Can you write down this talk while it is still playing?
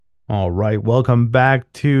All right, welcome back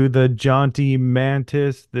to the Jaunty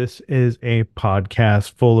Mantis. This is a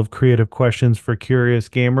podcast full of creative questions for curious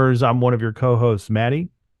gamers. I'm one of your co-hosts, Matty.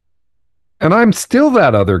 And I'm still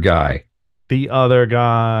that other guy, The other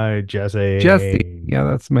guy, Jesse. Jesse. Yeah,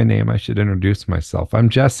 that's my name. I should introduce myself. I'm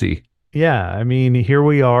Jesse. Yeah, I mean, here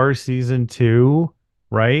we are, season 2,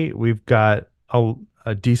 right? We've got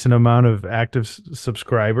a decent amount of active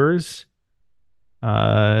subscribers.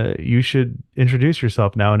 You should introduce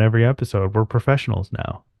yourself now in every episode. We're professionals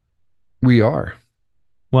now. We are.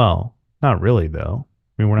 Well, not really though.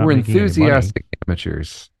 I mean, we're not We're making any money. enthusiastic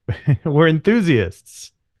amateurs. We're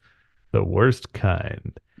enthusiasts, the worst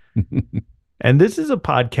kind. And this is a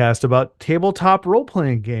podcast about tabletop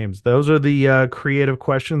role-playing games. Those are the creative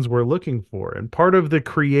questions we're looking for. And part of the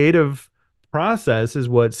creative process is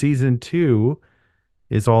what season 2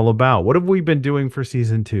 is all about. What have we been doing for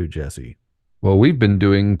season 2, Jesse? Well, we've been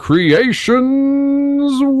doing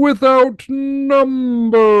creations without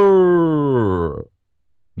number.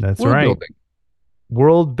 That's World right. building.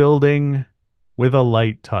 World building with a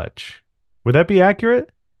light touch. Would that be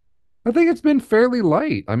accurate? I think it's been fairly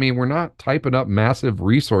light. I mean, we're not typing up massive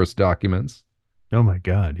resource documents. Oh my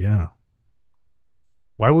God, yeah.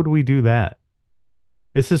 Why would we do that?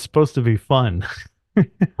 This is supposed to be fun.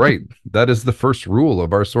 Right. That is the first rule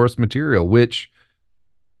of our source material, which,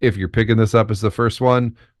 if you're picking this up as the first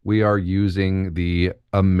one, we are using the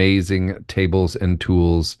amazing tables and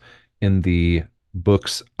tools in the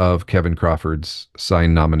books of Kevin Crawford's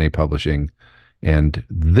Sine Nomine Publishing. And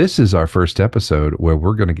this is our first episode where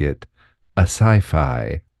we're going to get a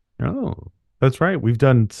sci-fi. Oh, that's right. We've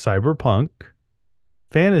done cyberpunk,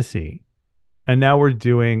 fantasy, and now we're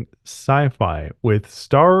doing sci-fi with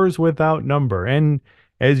stars without number. And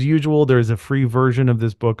as usual, there's a free version of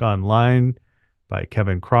this book online by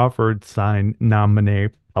Kevin Crawford, Sine Nomine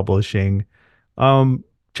Publishing.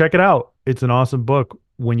 Check it out. It's an awesome book.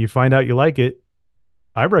 When you find out you like it,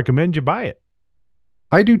 I recommend you buy it.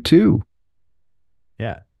 I do too.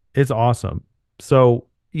 Yeah, it's awesome. So,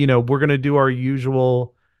 we're going to do our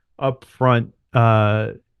usual upfront,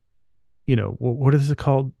 what is it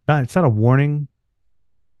called? It's not a warning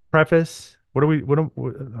preface.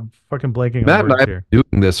 I'm fucking blanking Matt on and I words have here. been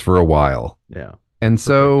doing this for a while. Yeah. And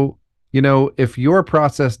so, if your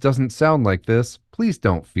process doesn't sound like this, please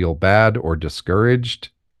don't feel bad or discouraged.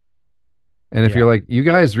 And if you're like, you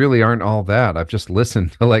guys really aren't all that, I've just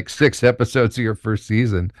listened to like 6 episodes of your first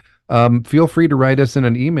season, feel free to write us in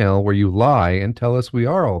an email where you lie and tell us we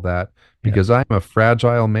are all that, because I'm a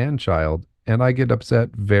fragile man-child and I get upset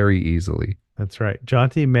very easily. That's right.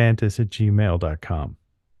 jauntymantis@gmail.com.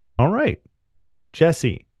 All right.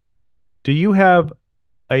 Jesse, do you have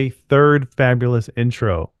a third fabulous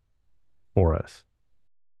intro for us?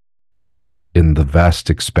 In the vast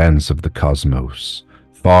expanse of the cosmos,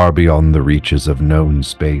 far beyond the reaches of known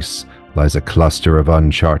space, lies a cluster of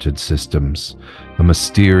uncharted systems, a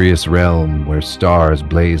mysterious realm where stars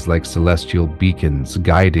blaze like celestial beacons,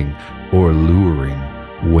 guiding or luring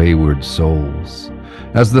wayward souls.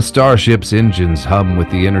 As the starship's engines hum with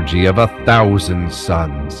the energy of 1,000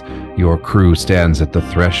 suns, your crew stands at the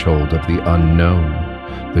threshold of the unknown.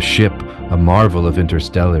 The ship, a marvel of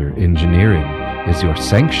interstellar engineering, is your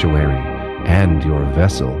sanctuary and your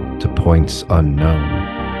vessel to points unknown.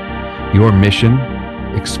 Your mission?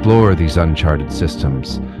 Explore these uncharted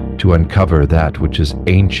systems to uncover that which is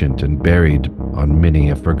ancient and buried on many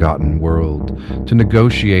a forgotten world, to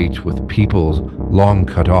negotiate with peoples long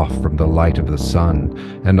cut off from the light of the sun,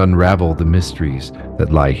 and unravel the mysteries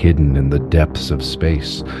that lie hidden in the depths of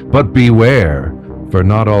space. But beware, for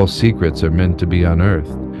not all secrets are meant to be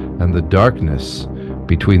unearthed, and the darkness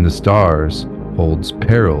between the stars holds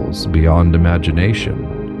perils beyond imagination,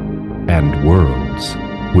 and worlds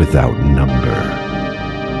without number.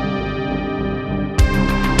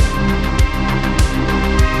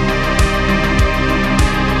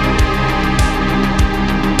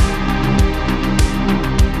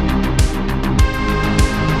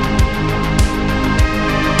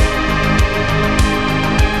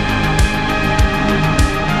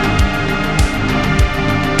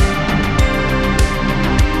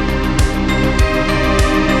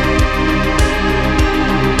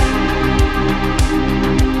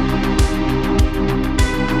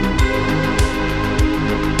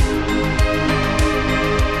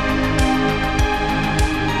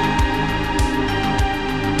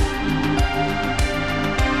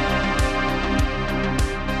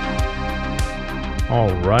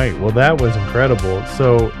 All right. Well, that was incredible.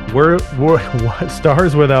 So we're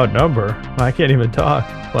stars without number. I can't even talk.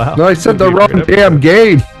 Wow. No, I said the wrong damn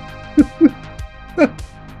game.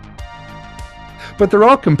 but they're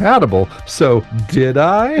all compatible. So did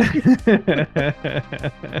I?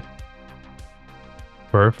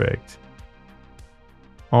 Perfect.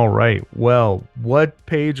 All right. Well, what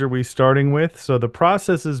page are we starting with? So the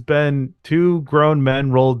process has been two grown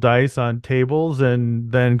men roll dice on tables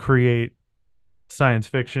and then create science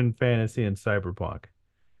fiction, fantasy, and cyberpunk.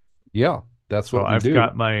 Yeah, that's So what we I've do.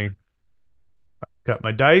 got my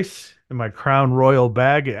dice in my Crown Royal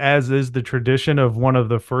bag, as is the tradition of one of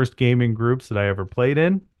the first gaming groups that I ever played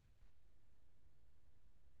in.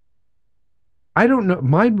 I don't know.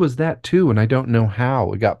 Mine was that too, and I don't know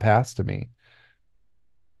how it got passed to me.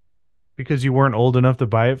 Because you weren't old enough to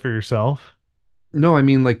buy it for yourself. No, I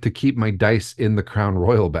mean like to keep my dice in the Crown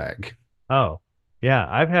Royal bag. Oh, yeah.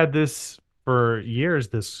 I've had this for years,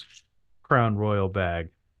 this Crown Royal bag,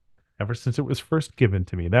 ever since it was first given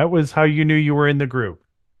to me. That was how you knew you were in the group.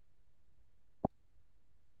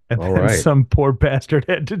 And All then right. some poor bastard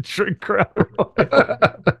had to drink Crown Royal.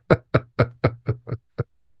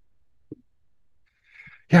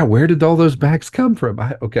 Yeah, where did all those bags come from?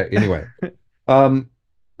 Okay, anyway. Um,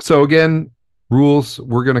 so again, rules,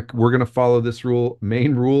 we're gonna follow this rule.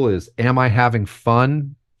 Main rule is am I having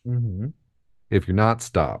fun? Hmm. If you're not,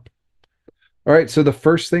 stop. All right, so the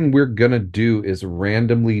first thing we're gonna do is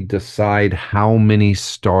randomly decide how many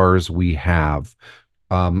stars we have.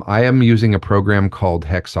 I am using a program called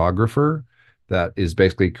Hexographer that is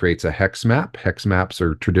basically creates a hex map. Hex maps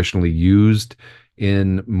are traditionally used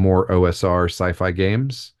in more OSR sci-fi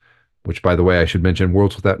games, which, by the way, I should mention,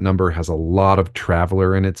 Worlds Without Number has a lot of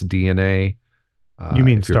Traveler in its DNA. You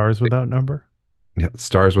mean If you're Stars Without Number? Yeah,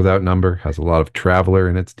 Stars Without Number has a lot of Traveler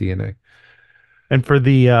in its DNA. And for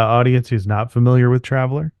the audience who's not familiar with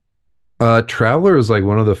Traveler, Traveler is like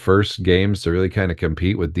one of the first games to really kind of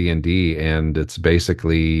compete with D&D, and it's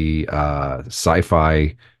basically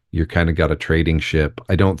sci-fi. You're kind of got a trading ship.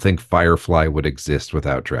 I don't think Firefly would exist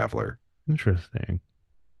without Traveler. interesting.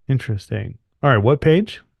 Interesting. All right, what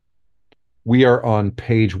page? We are on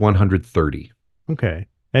page 130. Okay.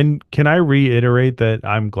 And can I reiterate that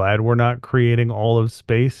I'm glad we're not creating all of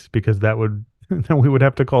space because that would then we would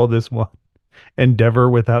have to call this one Endeavor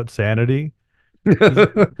Without Sanity.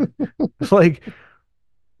 It's like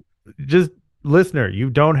just listener, you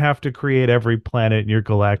don't have to create every planet in your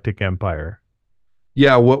galactic empire.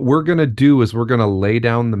 Yeah, what we're going to do is we're going to lay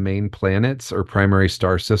down the main planets or primary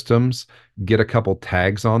star systems, get a couple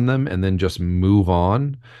tags on them, and then just move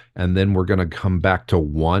on. And then we're going to come back to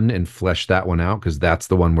one and flesh that one out because that's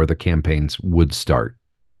the one where the campaigns would start.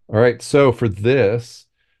 All right, so for this,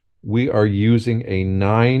 we are using a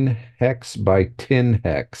 9 hex by 10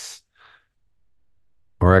 hex.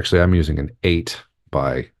 Or actually, I'm using an 8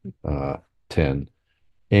 by 10.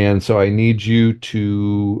 And so I need you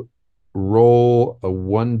to roll a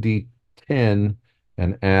 1d10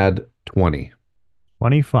 and add 20.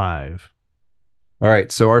 25. All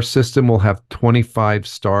right, so our system will have 25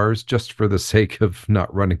 stars just for the sake of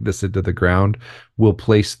not running this into the ground. We'll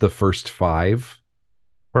place the first 5.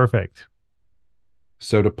 Perfect.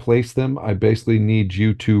 So to place them, I basically need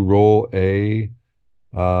you to roll a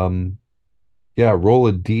um roll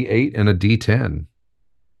a d8 and a d10.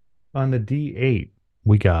 On the D8,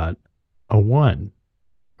 we got a 1.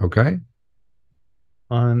 Okay?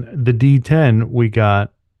 On the D10, we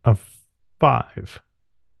got a 5.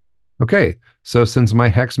 Okay. So since my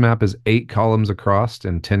hex map is 8 columns across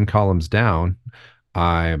and 10 columns down,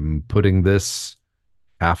 I'm putting this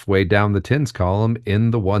halfway down the tens column in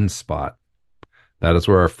the 1 spot. That is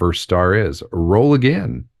where our first star is. Roll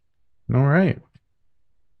again. All right.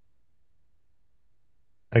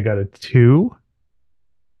 I got a 2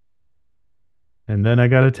 and then I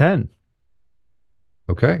got a 10.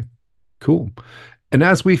 Okay. Cool. And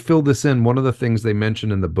as we fill this in, one of the things they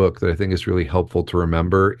mention in the book that I think is really helpful to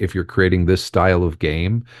remember if you're creating this style of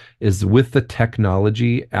game is with the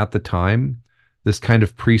technology at the time, this kind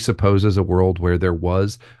of presupposes a world where there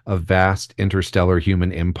was a vast interstellar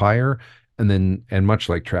human empire. And much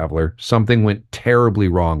like Traveler, something went terribly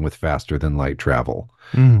wrong with faster than light travel.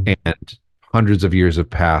 Mm. And hundreds of years have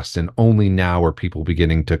passed, and only now are people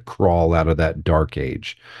beginning to crawl out of that dark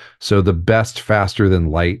age. So the best faster than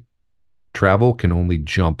light travel can only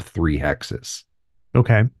jump 3 hexes.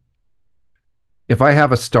 Okay. If I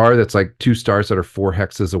have a star that's like 2 stars that are 4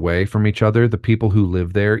 hexes away from each other, the people who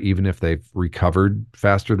live there, even if they've recovered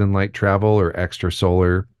faster than light travel or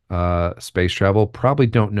extrasolar space travel, probably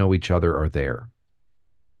don't know each other are there.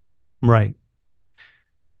 Right.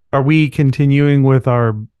 Are we continuing with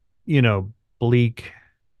our, bleak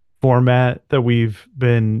format that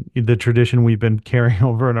the tradition we've been carrying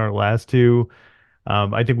over in our last two?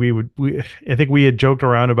 I think I think we had joked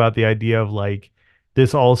around about the idea of like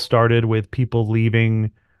this all started with people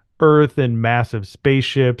leaving Earth in massive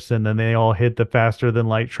spaceships, and then they all hit the faster than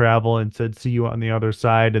light travel and said, "See you on the other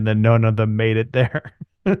side," and then none of them made it there.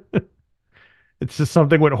 It's just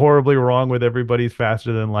something went horribly wrong with everybody's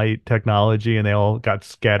faster than light technology, and they all got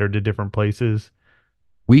scattered to different places.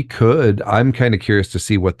 We could. I'm kind of curious to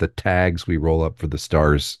see what the tags we roll up for the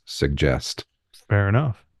stars suggest. Fair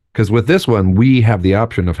enough. Because with this one, we have the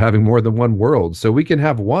option of having more than one world. So we can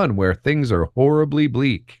have one where things are horribly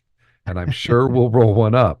bleak. And I'm sure we'll roll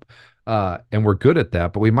one up. And we're good at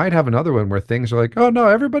that. But we might have another one where things are like, oh, no,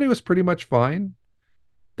 everybody was pretty much fine.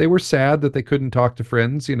 They were sad that they couldn't talk to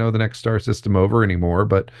friends, the next star system over anymore.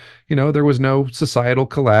 But, there was no societal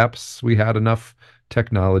collapse. We had enough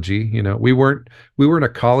technology. We weren't a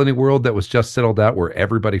colony world that was just settled out where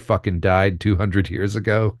everybody fucking died 200 years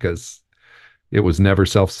ago because it was never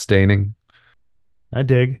self-sustaining. I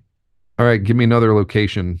dig. All right, give me another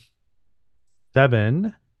location.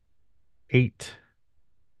 7, 8.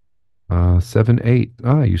 7, 8.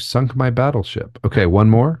 Ah, you sunk my battleship. Okay, one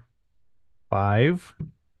more. 5,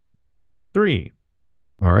 3,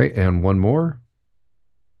 All right, and one more.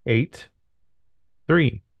 8,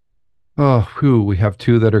 3. Oh, whew, we have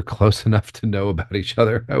two that are close enough to know about each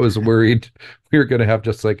other. I was worried we were going to have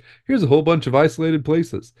just like, here's a whole bunch of isolated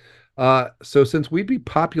places. So since we'd be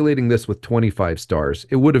populating this with 25 stars,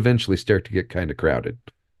 it would eventually start to get kind of crowded.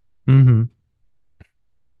 Mm-hmm.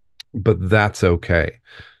 But that's okay.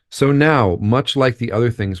 So now, much like the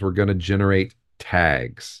other things, we're going to generate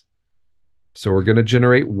tags. So we're going to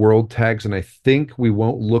generate world tags, and I think we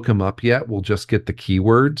won't look them up yet. We'll just get the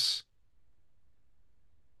keywords.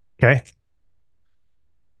 Okay.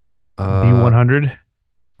 Uh, B100.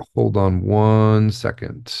 hold on 1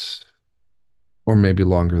 second, or maybe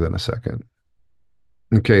longer than a second.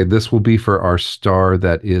 Okay, this will be for our star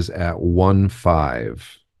that is at 1-5.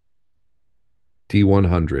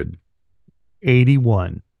 D100.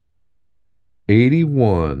 81.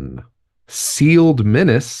 81. Sealed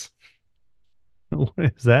Menace. What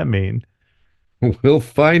does that mean? We'll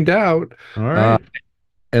find out. All Uh, right.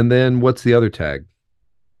 and then what's the other tag?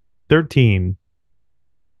 13.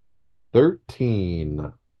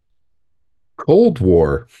 13. Cold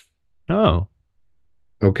War. Oh,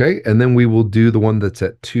 Okay, and then we will do the one that's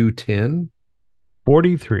at 210.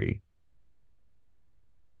 43.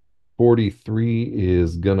 43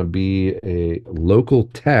 is going to be a local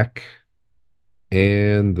tech.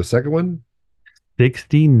 And the second one?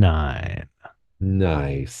 69.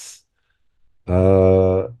 Nice.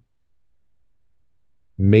 Uh,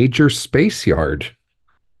 Major Space Yard.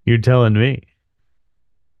 You're telling me.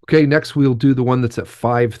 Okay, next we'll do the one that's at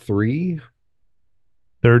 5-3.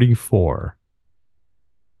 34.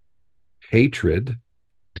 Hatred.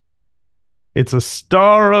 It's a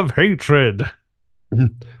star of hatred.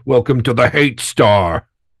 Welcome to the Hate Star.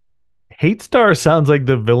 Hate Star sounds like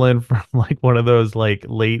the villain from like one of those like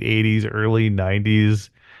late 80s, early 90s,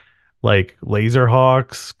 like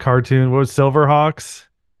Laserhawks cartoon. What was Silverhawks?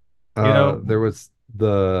 You know, There was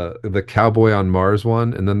the cowboy on Mars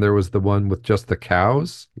one, and then there was the one with just the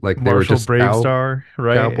cows. Like they were Marshall just cow Bravestar,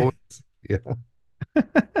 right? cowboys. Yeah.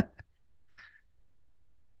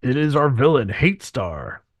 It is our villain, Hate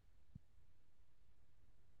Star.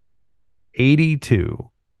 82.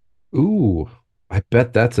 Ooh, I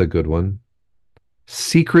bet that's a good one.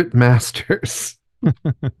 Secret Masters.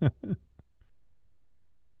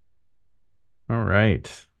 All right.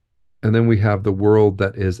 And then we have the world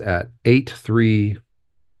that is at 8-3.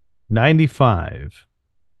 95.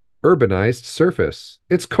 Urbanized surface.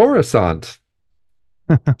 It's Coruscant.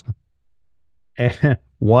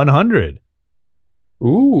 100.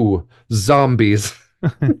 Ooh, zombies.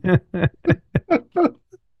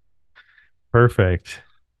 Perfect.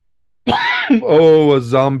 Oh, a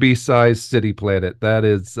zombie-sized city planet. That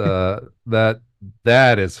is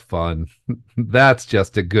fun. That's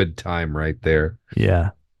just a good time right there. Yeah.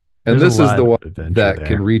 And There's a this is lot the of one adventure that can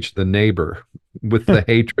there. reach the neighbor with the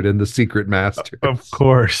hatred and the secret Of masters.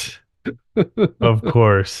 course. Of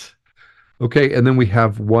course. Okay, and then we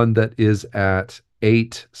have one that is at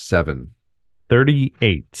 8-7.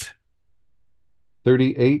 38.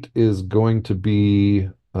 38 is going to be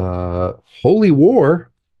Holy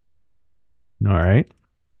War. All right.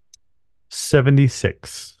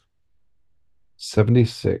 76.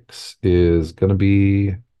 76 is going to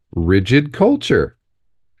be Rigid Culture.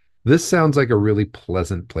 This sounds like a really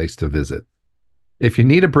pleasant place to visit. If you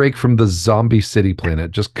need a break from the zombie city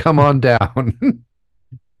planet, just come on down.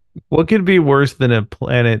 What could be worse than a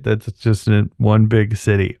planet that's just in one big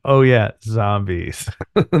city? Oh, yeah. Zombies.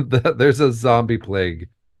 There's a zombie plague,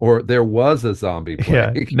 or there was a zombie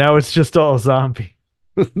Yeah. plague. Now it's just all zombie.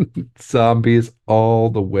 Zombies all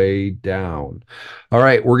the way down. All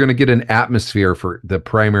right, we're going to get an atmosphere for the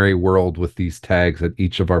primary world with these tags at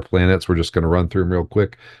each of our planets. We're just going to run through them real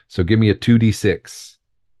quick. So give me a 2d6.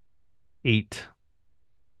 8.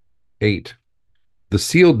 8. The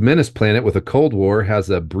sealed menace planet with a Cold War has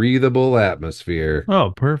a breathable atmosphere.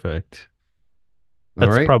 Oh, perfect. All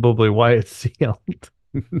That's right. probably why it's sealed.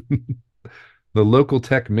 The local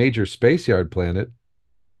tech major space yard planet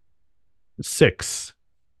 6.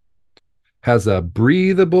 has a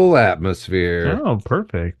breathable atmosphere. Oh,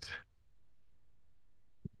 perfect.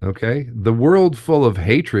 Okay. The world full of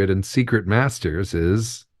hatred and secret masters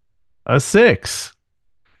is, A 6.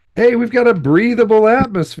 hey, we've got a breathable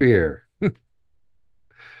atmosphere.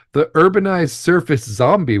 The urbanized surface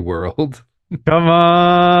zombie world Come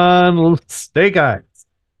on, Snake Eyes.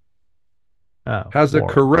 Oh, has a 4.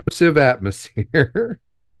 corrosive atmosphere.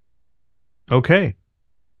 Okay.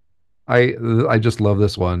 I I just love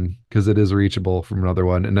this one because it is reachable from another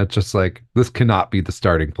one, and that's just like this cannot be the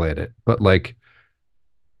starting planet. But like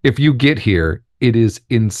if you get here, it is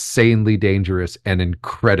insanely dangerous and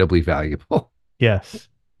incredibly valuable. Yes.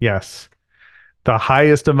 Yes. The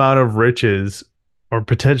highest amount of riches or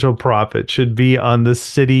potential profit should be on the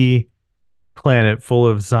city planet full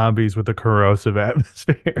of zombies with a corrosive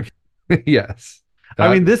atmosphere. Yes. I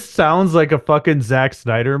mean, That this sounds like a fucking Zack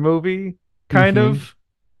Snyder movie, kind mm-hmm. of,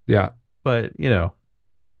 Yeah. but you know,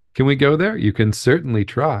 Can we go there? You can certainly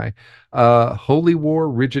try. Holy War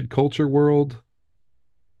Rigid Culture World.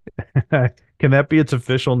 can that be its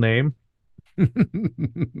official name?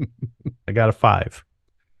 I got a 5.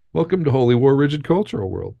 Welcome to Holy War Rigid Cultural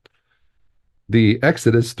World. The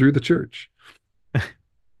Exodus through the church.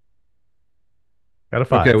 Got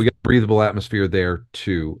a Okay, 5. we got breathable atmosphere there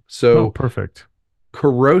too. Oh, So perfect.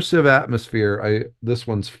 corrosive atmosphere, I this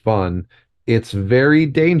one's fun. It's very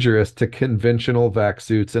dangerous to conventional vac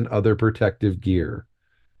suits and other protective gear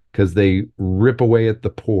because they rip away at the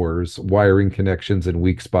pores, wiring connections, and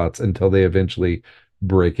weak spots until they eventually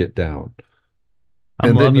break it down. I'm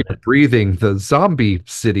And then loving you're it. breathing the zombie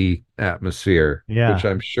city atmosphere, which Yeah.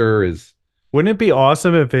 I'm sure is. Wouldn't it be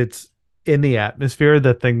awesome if it's in the atmosphere,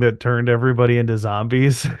 the thing that turned everybody into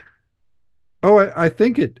zombies? Oh, I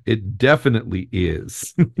think it definitely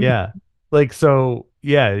is. Yeah. Like so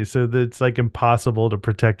yeah, so it's like impossible to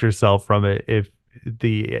protect yourself from it if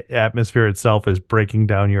the atmosphere itself is breaking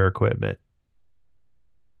down your equipment.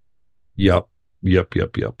 Yep. Yep.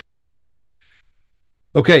 Yep. Yep.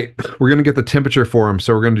 Okay, we're gonna get the temperature for them,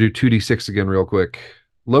 so we're gonna do 2d6 again real quick.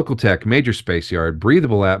 Local tech, major space yard,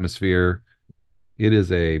 breathable atmosphere. It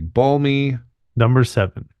is a balmy Number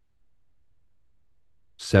 7.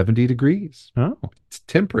 70 degrees. Oh, It's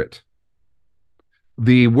temperate.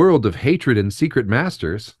 The world of hatred and secret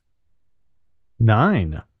masters.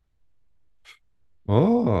 9.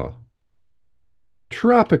 Oh,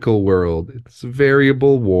 tropical world. It's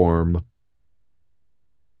variable warm.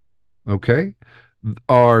 Okay.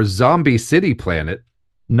 Our zombie city planet,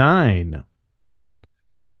 9.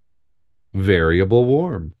 variable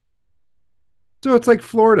warm. So it's like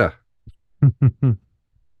Florida.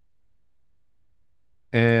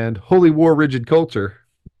 And holy war rigid culture,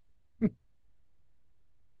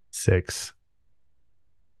 6.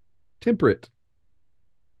 temperate.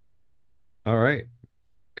 All right.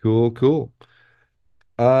 Cool, cool.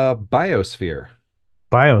 Biosphere.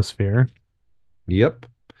 Biosphere, Yep.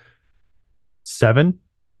 7.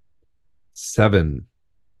 7.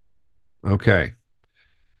 Okay.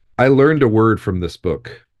 I learned a word from this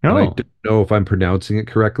book, and I Oh, don't know if I'm pronouncing it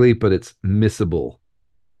correctly, but it's missable.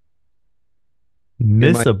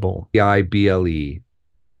 missable. Mible.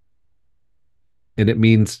 And it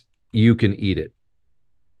means you can eat it.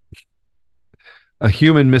 A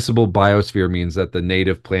human miscible biosphere means that the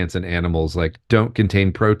native plants and animals like don't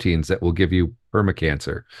contain proteins that will give you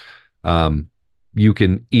permacancer. Um, you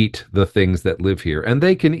can eat the things that live here, and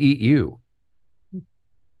they can eat you.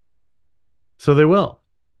 So they will.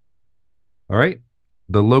 All right.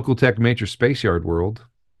 The local tech major space yard world.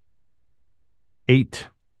 8.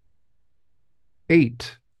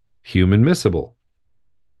 8. Human miscible.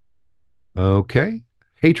 Okay.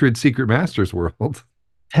 Hatred secret masters world.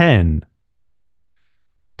 10.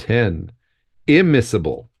 10.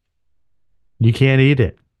 Immiscible. You can't eat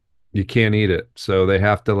it. You can't eat it. So they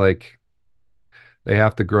have to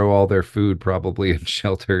grow all their food probably in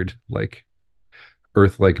sheltered like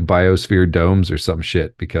earth like biosphere domes or some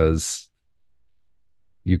shit because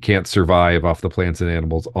you can't survive off the plants and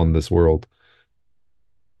animals on this world.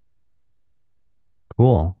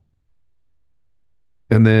 Cool.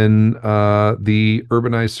 And then the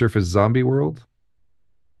urbanized surface zombie world.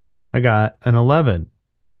 I got an 11.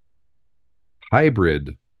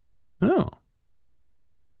 hybrid. Oh.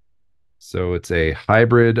 So it's a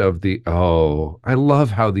hybrid of the, oh, I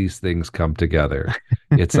love how these things come together.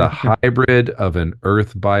 It's a hybrid of an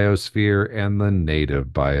Earth biosphere and the native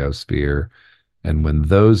biosphere. And when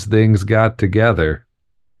those things got together,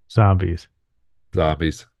 Zombies.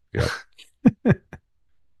 zombies. Yep.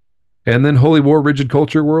 And then Holy War Rigid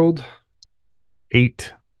Culture World,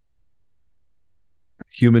 8.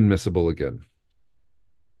 human missable again.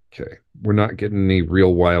 Okay. We're not getting any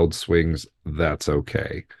real wild swings. That's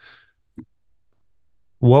okay.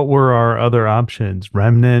 What were our other options?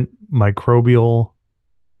 Remnant, microbial.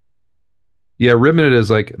 Yeah, Remnant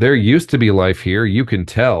is like, there used to be life here. You can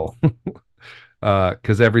tell.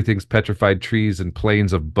 Because everything's petrified trees and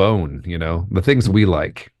plains of bone, the things we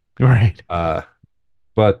like. Right. Uh,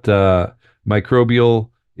 but microbial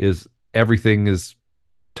is everything is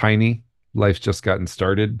tiny. Life's just gotten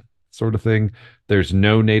started, sort of thing. There's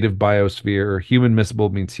no native biosphere. Human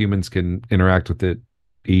miscible means humans can interact with it,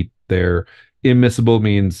 eat there. Immiscible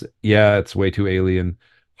means, yeah, it's way too alien.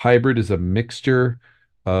 Hybrid is a mixture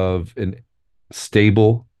of an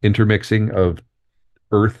stable intermixing of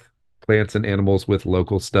earth, plants, and animals with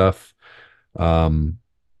local stuff. Um,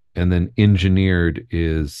 and then engineered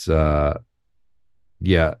is,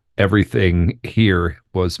 yeah, everything here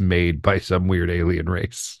was made by some weird alien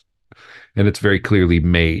race. And it's very clearly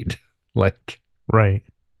made. Like, Right.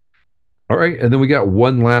 all right. And then we got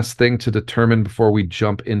one last thing to determine before we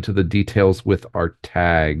jump into the details with our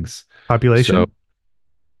tags. So, Population?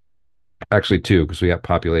 actually, two, because we got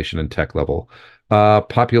population and tech level.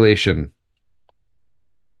 Population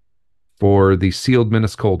for the sealed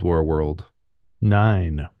Menace Cold War world.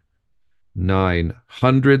 9. 9.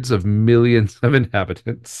 Hundreds of millions of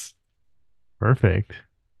inhabitants. Perfect.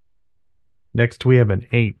 Next, we have an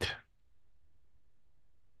 8.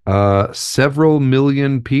 Several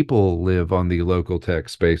million people live on the local tech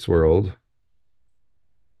space world.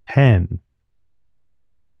 10.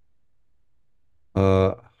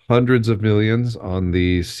 Uh, Hundreds of millions on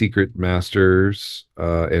the Secret Masters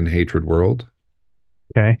and Hatred world.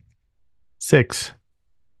 Okay. 6.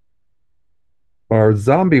 Our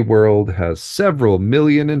zombie world has several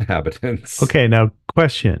million inhabitants. Okay, now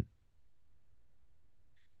question.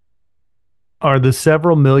 Are the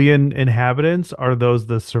several million inhabitants, are those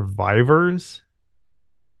the survivors?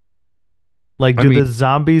 Like, I do mean, the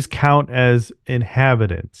zombies count as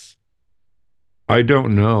inhabitants? I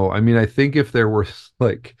don't know. I mean, I think if there were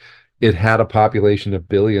like, it had a population of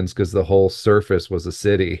billions because the whole surface was a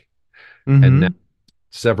city, and now Mm-hmm.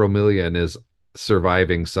 several million is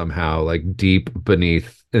surviving somehow, like deep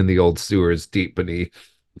beneath in the old sewers, deep beneath.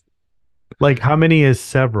 Like, how many is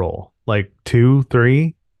several? Like 2,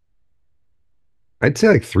 3? I'd say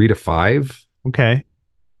like 3 to 5. Okay.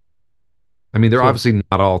 I mean, they're So, obviously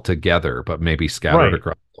not all together, but maybe scattered right.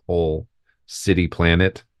 across the whole city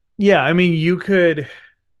planet. Yeah, I mean, you could.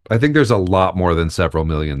 I think there's a lot more than several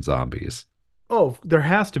million zombies. Oh, there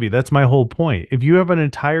has to be. That's my whole point. If you have an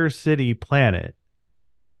entire city planet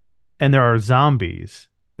and there are zombies,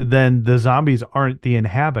 then the zombies aren't the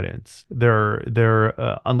inhabitants. They're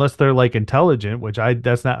unless they're like intelligent, which I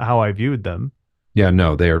that's not how I viewed them. Yeah,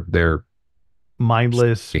 no, they're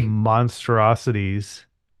Mindless monstrosities.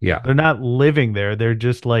 yeah, They're not living there. They're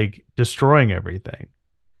just like destroying everything,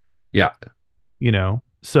 yeah. you know?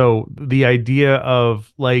 So the idea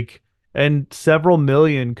of like, and several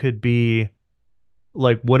million could be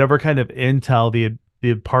like whatever kind of intel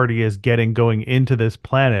the party is getting going into this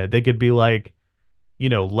planet. They could be like,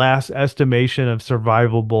 last estimation of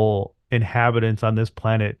survivable inhabitants on this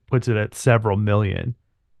planet puts it at several million,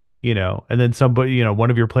 and then somebody,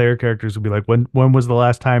 one of your player characters would be like, when was the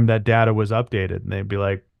last time that data was updated? And they'd be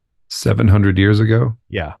like, 700 years ago.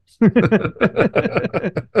 yeah.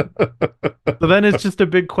 So then it's just a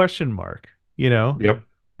big question mark, you know? Yep.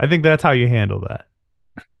 I think that's how you handle that.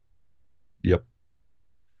 Yep.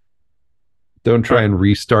 Don't All try right. and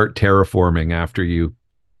restart terraforming after you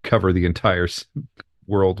cover the entire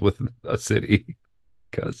world with a city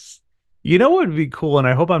because You know what would be cool, and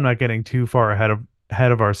I hope I'm not getting too far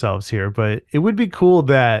ahead of ourselves here, but it would be cool if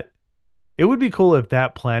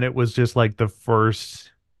that planet was just like the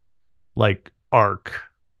first like arc,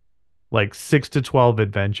 like 6 to 12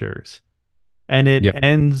 adventures. And it yeah,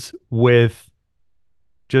 ends with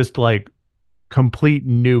just like complete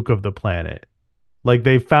nuke of the planet. Like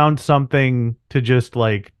they found something to just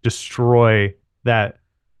like destroy that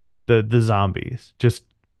the zombies, just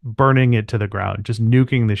burning it to the ground, just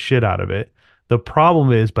nuking the shit out of it. The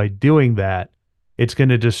problem is by doing that, it's going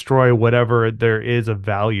to destroy whatever there is of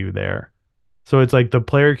value there. So it's like the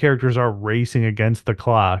player characters are racing against the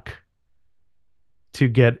clock to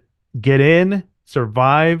get Get in,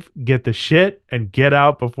 survive, get the shit, and get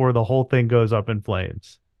out before the whole thing goes up in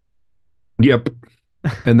flames. Yep.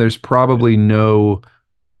 And there's probably no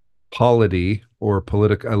polity or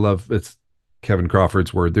politic. I love it's Kevin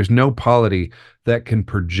Crawford's word. There's no polity that can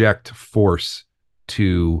project force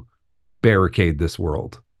to barricade this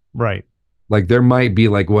world. Right. Like there might be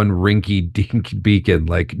like one rinky dink beacon,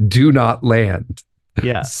 like do not land,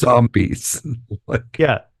 Yeah. zombies. Like,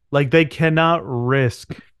 Yeah. Like they cannot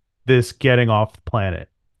risk this getting off the planet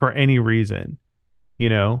for any reason, you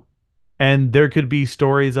know? And there could be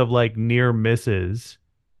stories of like near misses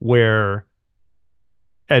where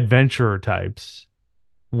adventurer types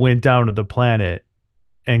went down to the planet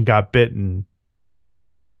and got bitten.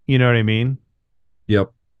 You know what I mean?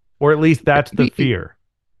 yep. Or at least that's the Maybe, fear.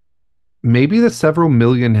 maybe the several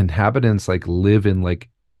million inhabitants like live in like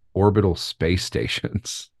orbital space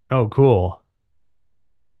stations. Oh, cool.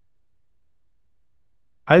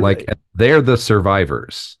 I Like they're the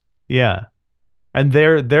survivors. yeah. And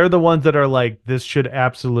they're the ones that are like this should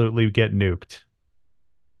absolutely get nuked,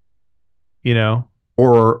 you know?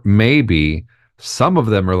 Or maybe some of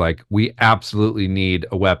them are like, we absolutely need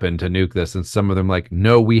a weapon to nuke this. And some of them like,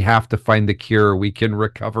 no, we have to find the cure. We can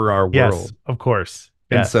recover our Yes, world. of course.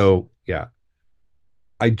 And Yes. so, yeah,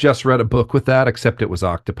 I just read a book with that, except it was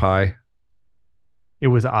octopi. It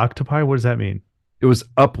was octopi. What does that mean? It was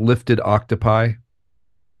uplifted octopi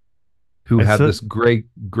who I had said, this gray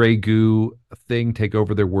goo thing take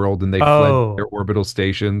over their world and they fled their oh, orbital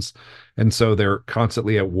stations. And so they're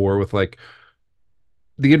constantly at war with like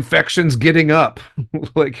the infection's getting up.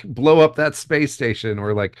 Like blow up that space station,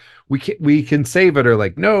 or like we can save it, or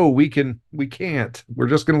like no, we can't. We're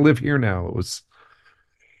just gonna live here now. It was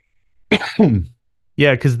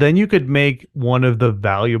yeah, because then you could make one of the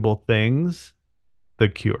valuable things the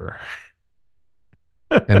cure.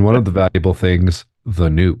 and one of the valuable things, the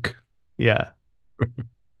nuke. Yeah,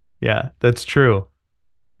 yeah, that's true.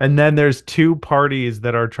 And then there's two parties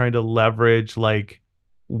that are trying to leverage like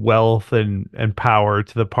wealth and power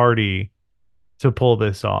to the party to pull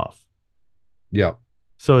this off. Yeah.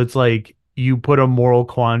 So it's like you put a moral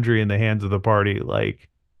quandary in the hands of the party. Like,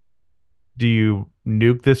 do you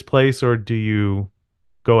nuke this place or do you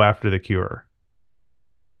go after the cure?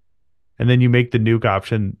 And then you make the nuke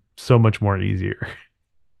option so much more easier.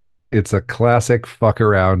 It's a classic fuck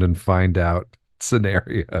around and find out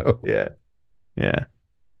scenario. Yeah. Yeah,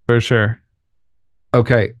 for sure.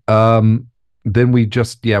 Okay. Then we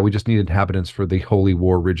just need inhabitants for the Holy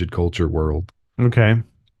War rigid culture world. Okay.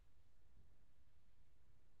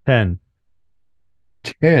 10.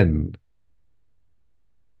 10.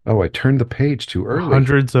 Oh, I turned the page too early.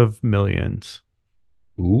 Hundreds of millions.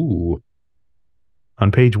 Ooh.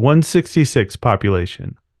 On page 166,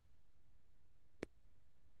 population.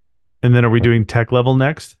 And then are we doing tech level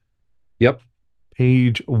next? Yep.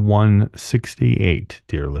 Page 168,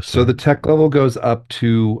 dear So the listener. tech level goes up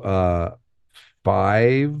to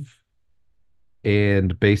 5,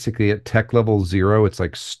 and basically at tech level 0 it's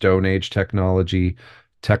like Stone Age technology.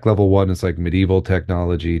 Tech level 1 is like medieval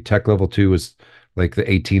technology. Tech level 2 is like the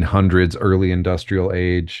 1800s, early industrial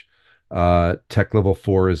age. Tech level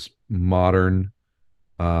 4 is modern.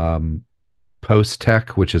 Um, Post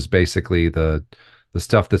tech, which is basically the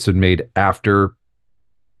stuff that's been made after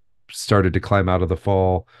started to climb out of the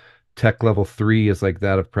fall. Tech level 3 is like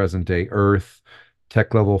that of present day Earth.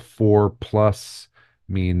 Tech level 4 plus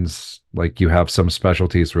means like you have some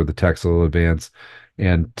specialties where the tech's a little advanced.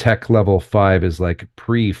 And tech level 5 is like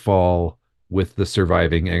pre fall with the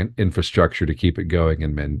surviving infrastructure to keep it going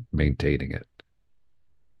and maintaining it.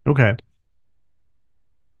 Okay.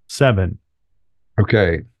 7.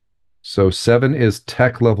 Okay. So 7 is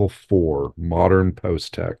tech level 4, modern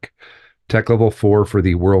post tech. Tech level 4 for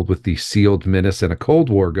the world with the sealed menace and a Cold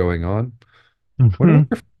War going on. What are Mhm.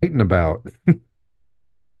 we fighting about?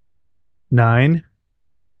 9.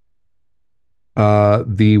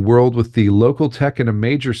 The world with the local tech and a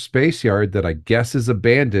major space yard that I guess is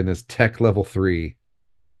abandoned is tech level 3.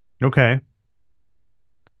 Okay.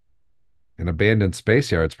 An abandoned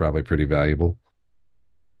space yard's probably pretty valuable.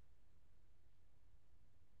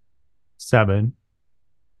 7.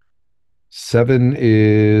 7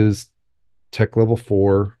 is tech level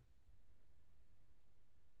 4.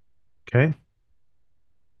 Okay.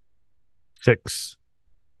 6.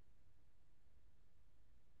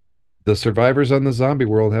 The survivors on the zombie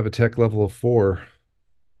world have a tech level of 4.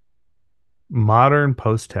 Modern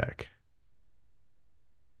post tech.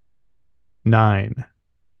 9.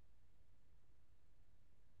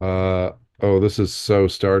 Uh, oh, this is so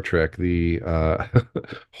Star Trek. The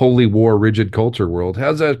Holy War rigid culture world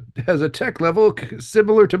has a tech level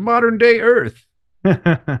similar to modern day Earth. In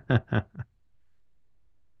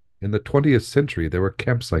the 20th century, there were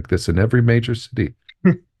camps like this in every major city.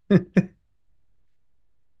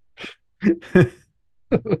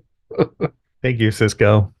 Thank you,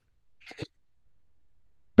 Cisco.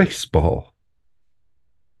 Baseball.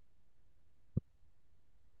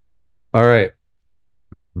 All right.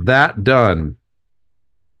 That done.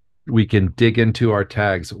 We can dig into our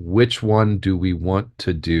tags. Which one do we want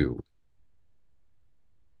to do?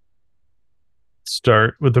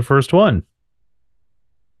 Start with the first one.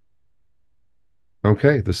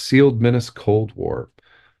 Okay. The Sealed Menace Cold War.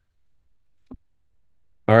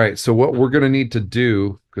 All right. So, what we're going to need to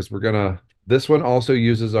do, because this one also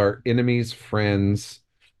uses our enemies, friends,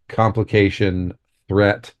 complication,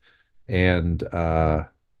 threat, and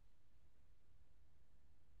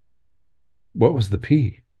what was the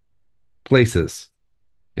P? Places.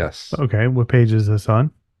 Yes. Okay, what page is this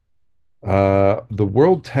on? The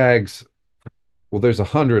world tags, well, there's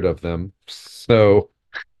 100 of them. So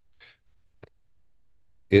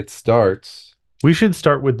it starts. We should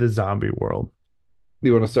start with the zombie world.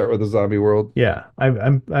 You want to start with the zombie world? Yeah,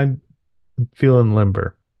 I'm feeling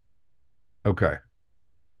limber. Okay.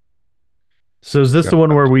 So is this Yeah. the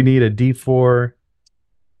one where we need a D4,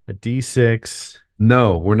 a D6?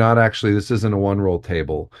 No, we're not actually. This isn't a one roll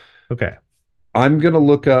table. Okay. I'm gonna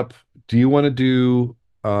look up. Do you want to do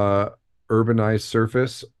urbanized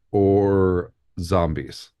surface or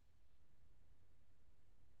zombies?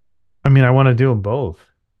 I mean, I want to do them both.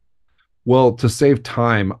 Well, to save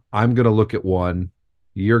time, I'm gonna look at one.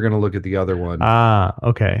 You're gonna look at the other one. Ah,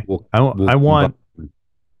 okay. We'll I, w- we'll I combine. want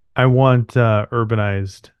I want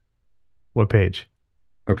urbanized. What page?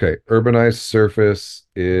 Okay, urbanized surface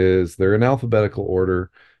is they're in alphabetical order.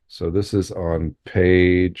 So this is on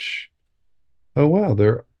page. Oh wow,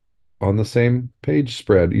 they're on the same page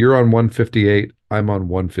spread. You're on 158, I'm on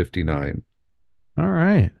 159. All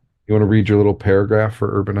right. You want to read your little paragraph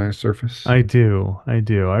for urbanized surface? I do. I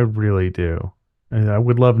do. I really do. And I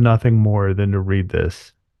would love nothing more than to read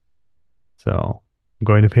this. So I'm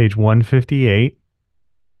going to page 158.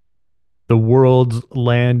 The world's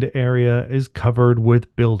land area is covered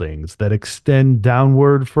with buildings that extend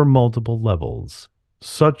downward for multiple levels.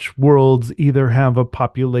 Such worlds either have a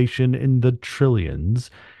population in the trillions,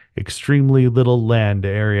 extremely little land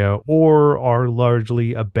area, or are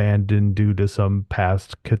largely abandoned due to some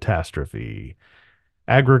past catastrophe.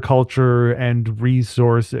 Agriculture and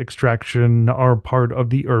resource extraction are part of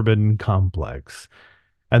the urban complex,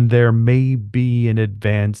 and there may be an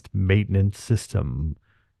advanced maintenance system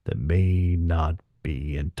that may not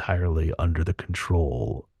be entirely under the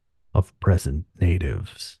control of present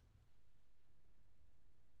natives.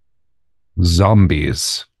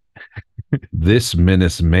 Zombies. This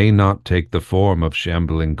menace may not take the form of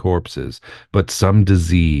shambling corpses, but some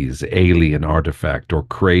disease, alien artifact, or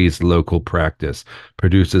crazed local practice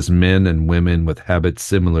produces men and women with habits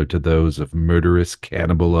similar to those of murderous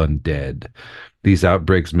cannibal undead. These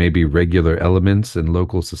outbreaks may be regular elements in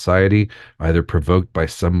local society, either provoked by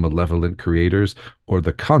some malevolent creators or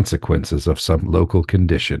the consequences of some local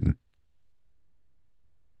condition.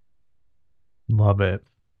 Love it.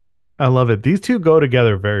 I love it. These two go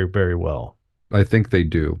together very, very well. I think they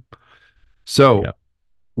do. So, Yep.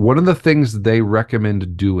 one of the things they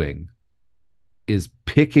recommend doing is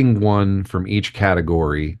picking one from each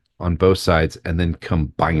category on both sides and then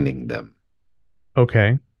combining them.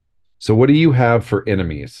 Okay. So, what do you have for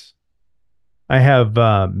enemies? I have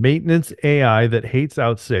maintenance AI that hates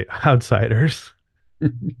outsiders.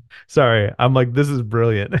 Sorry, I'm like, this is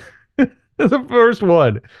brilliant. The first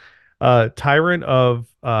one, tyrant of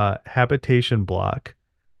habitation block,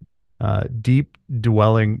 deep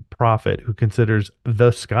dwelling prophet who considers the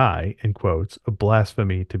sky, in quotes, a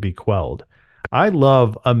blasphemy to be quelled. I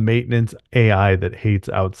love a maintenance AI that hates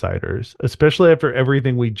outsiders, especially after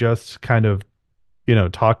everything we just kind of,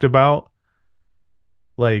 talked about.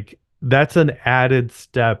 Like, that's an added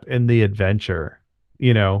step in the adventure,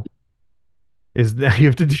 you know, is that you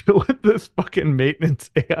have to deal with this fucking maintenance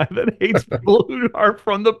AI that hates people who are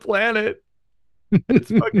from the planet. It's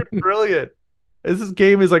fucking brilliant. This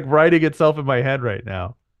game is like writing itself in my head right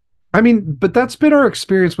now. I mean, but that's been our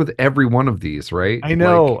experience with every one of these, right? I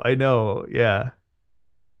know, Like, I know. Yeah.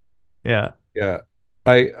 Yeah. yeah.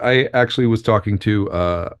 I actually was talking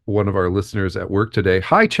to one of our listeners at work today.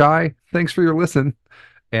 Hi, Chai. Thanks for your listen.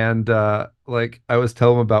 And like I was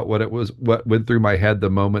telling him about what went through my head the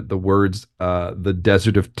moment the words the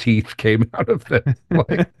desert of teeth came out of this.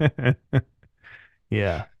 Like,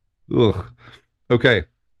 Yeah. ugh. Okay.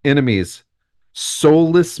 Enemies.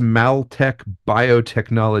 Soulless Maltech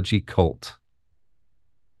biotechnology cult.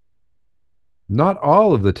 Not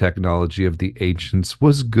all of the technology of the ancients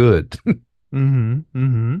was good. Mm-hmm.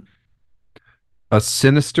 Mm-hmm. A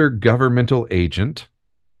sinister governmental agent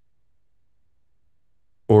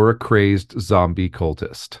or a crazed zombie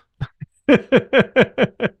cultist.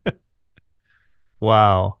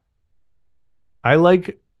 Wow. I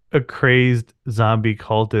like a crazed zombie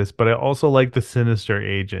cultist, but I also like the sinister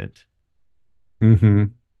agent. Mm-hmm.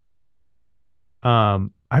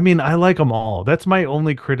 I mean, I like them all. That's my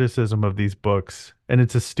only criticism of these books, and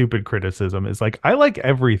it's a stupid criticism. Is like I like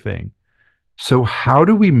everything. So how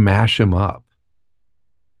do we mash them up?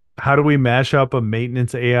 How do we mash up a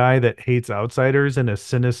maintenance AI that hates outsiders and a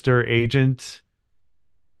sinister agent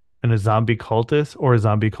and a zombie cultist or a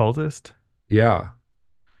zombie cultist? Yeah.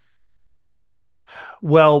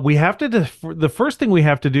 Well, we have to the first thing we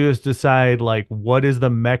have to do is decide like what is the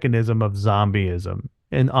mechanism of zombieism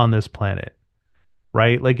in on this planet,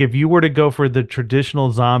 right? Like if you were to go for the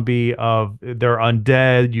traditional zombie of they're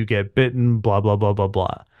undead, you get bitten, blah blah blah blah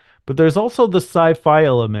blah. But there's also the sci-fi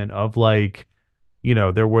element of like,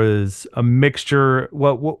 there was a mixture.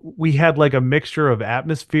 What we had like a mixture of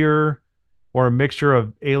atmosphere or a mixture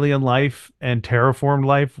of alien life and terraformed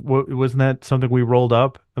life. Wasn't that something we rolled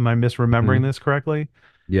up? Am I misremembering Mhm. this correctly?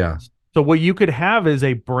 Yeah. So what you could have is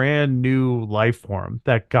a brand new life form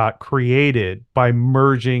that got created by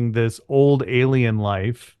merging this old alien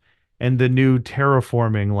life and the new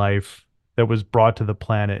terraforming life that was brought to the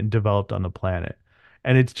planet and developed on the planet.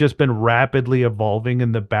 And it's just been rapidly evolving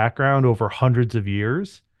in the background over hundreds of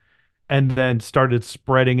years and then started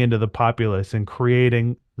spreading into the populace and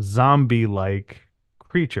creating zombie-like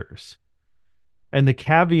creatures. And the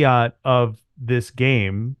caveat of this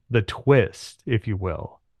game, the twist, if you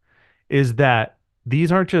will, is that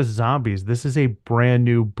these aren't just zombies. This is a brand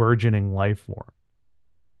new burgeoning life form.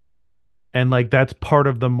 And like that's part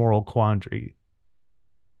of the moral quandary.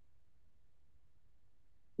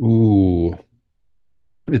 Ooh.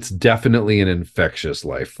 It's definitely an infectious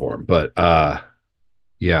life form, but yeah.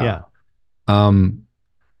 Yeah. Um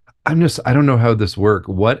I don't know how this work.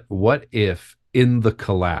 What if in the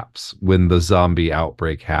collapse when the zombie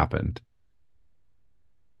outbreak happened,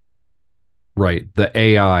 right? The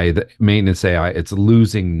AI, the maintenance AI, it's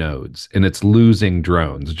losing nodes and it's losing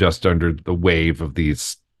drones just under the wave of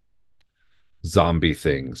these zombie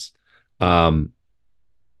things. Um,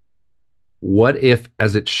 what if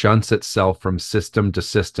as it shunts itself from system to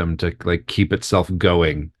system to like keep itself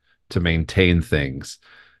going to maintain things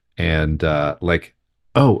and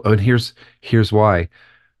and here's why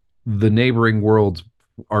the neighboring world's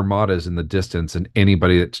armadas in the distance and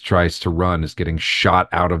anybody that tries to run is getting shot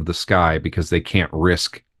out of the sky because they can't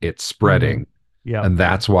risk it Mm-hmm. spreading Yep. and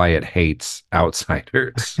that's why it hates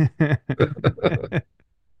outsiders.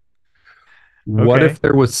 What Okay. if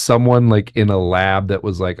there was someone like in a lab that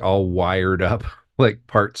was like all wired up like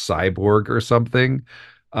part cyborg or something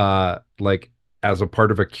like as a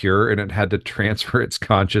part of a cure and it had to transfer its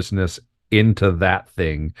consciousness into that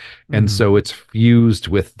thing and Mm-hmm. so it's fused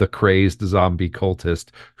with the crazed zombie cultist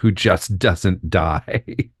who just doesn't die.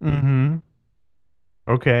 Mm-hmm.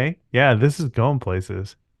 Okay. Yeah, this is going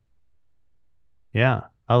places. Yeah,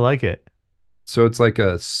 I like it. So it's like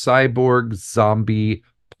a cyborg zombie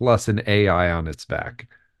plus an AI on its back.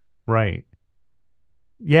 Right.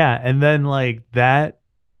 Yeah, and then like that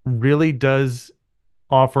really does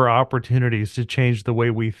offer opportunities to change the way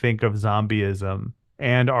we think of zombieism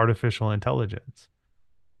and artificial intelligence.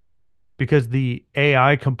 Because the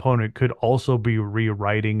AI component could also be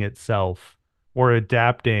rewriting itself or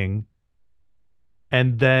adapting,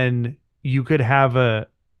 and then you could have a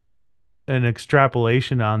an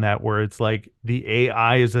extrapolation on that where it's like the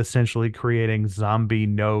AI is essentially creating zombie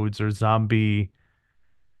nodes or zombie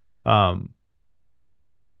um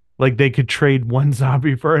like they could trade one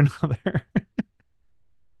zombie for another.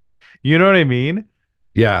 You know what I mean?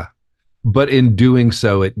 Yeah. But in doing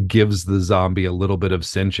so, it gives the zombie a little bit of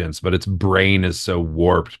sentience, but its brain is so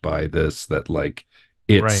warped by this that like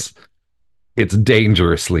Right. it's it's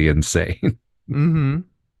dangerously insane. Mm-hmm.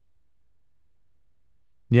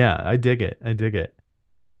 Yeah, I dig it. I dig it.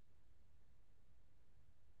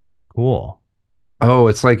 Cool. Oh,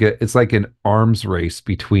 it's like an arms race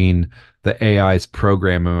between the AI's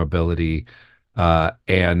programming ability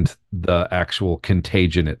and the actual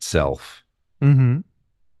contagion itself. Mm-hmm.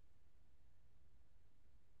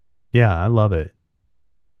 Yeah, I love it.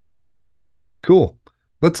 Cool.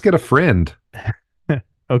 Let's get a friend.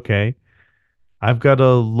 Okay. I've got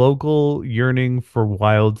a local yearning for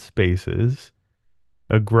wild spaces,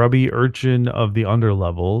 a grubby urchin of the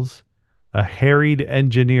underlevels, a harried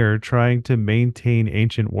engineer trying to maintain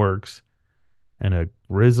ancient works, and a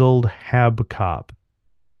grizzled hab cop.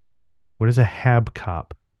 What is a hab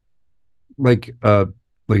cop? Like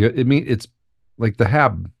it mean it's like the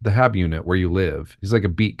hab unit where you live. He's like a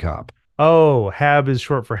beat cop. Oh, hab is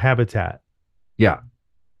short for habitat. Yeah.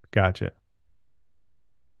 Gotcha.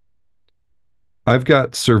 I've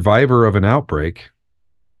got survivor of an outbreak,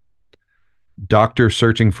 doctor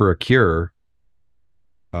searching for a cure,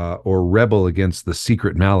 or rebel against the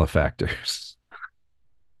secret malefactors.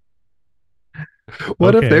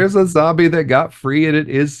 What if Okay. there's a zombie that got free and it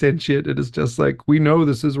is sentient and it's just like, we know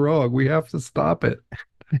this is wrong. We have to stop it.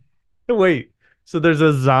 Wait. So there's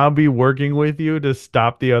a zombie working with you to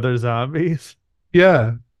stop the other zombies?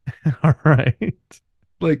 Yeah. All right.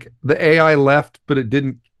 Like the AI left, but it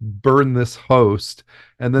didn't burn this host.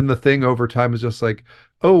 And then the thing over time is just like,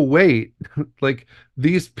 oh, wait, like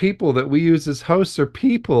these people that we use as hosts are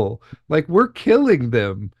people. Like we're killing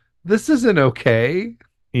them. This isn't okay.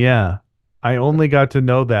 Yeah. I only got to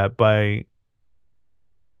know that by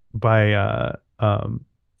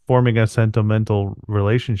forming a sentimental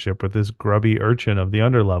relationship with this grubby urchin of the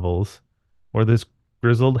underlevels or this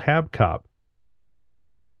grizzled hab cop.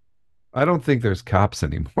 I don't think there's cops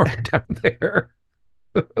anymore down there.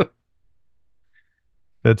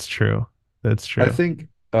 That's true. That's I true. think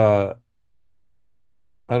I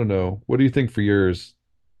don't know. What do you think for yours?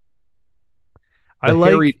 I The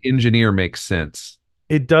like harried engineer makes sense.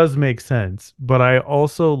 it does make sense, but I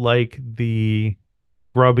also like the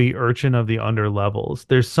grubby urchin of the underlevels.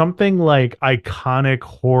 There's something like iconic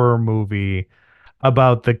horror movie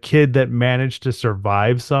about the kid that managed to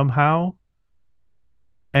survive somehow.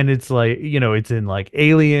 And it's like, it's in like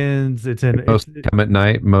Aliens, it's in Most come at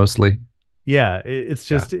night, mostly. yeah, it's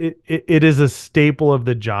Yeah. just it is a staple of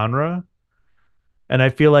the genre. And I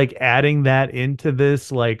feel like adding that into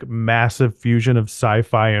this like massive fusion of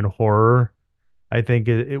sci-fi and horror, I think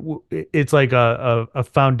it's like a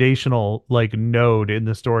foundational like node in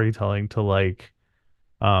the storytelling to like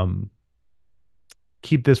um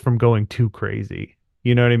keep this from going too crazy.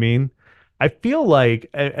 You know what I mean? I feel like,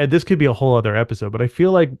 and this could be a whole other episode, but I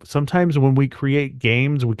feel like sometimes when we create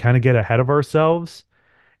games, we kind of get ahead of ourselves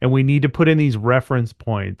and we need to put in these reference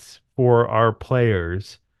points for our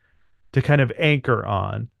players to kind of anchor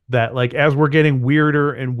on that. Like, as we're getting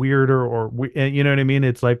weirder and weirder, you know what I mean?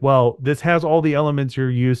 It's like, well, this has all the elements you're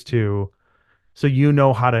used to, so you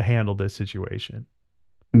know how to handle this situation.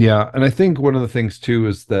 Yeah, and I think one of the things too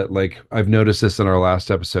is that like I've noticed this in our last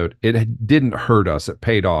episode, didn't hurt us. It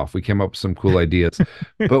paid off. We came up with some cool ideas,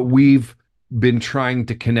 but we've been trying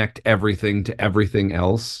to connect everything to everything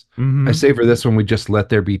else. I Hmm. say for this one, we just let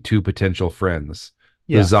there be two potential friends: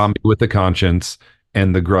 the Yes. zombie with the conscience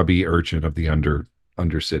and the grubby urchin of the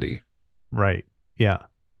undercity. Right. Yeah.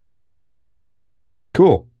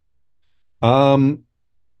 Cool. Um,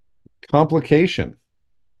 complication.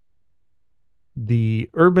 The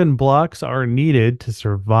urban blocks are needed to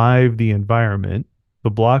survive the environment. The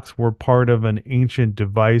blocks were part of an ancient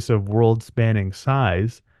device of world spanning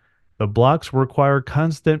size. The blocks require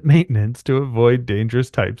constant maintenance to avoid dangerous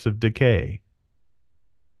types of decay.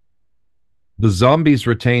 The zombies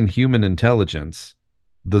retain human intelligence.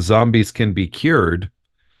 The zombies can be cured.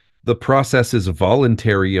 The process is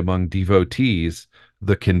voluntary among devotees.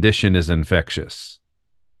 The condition is infectious.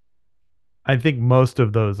 I think most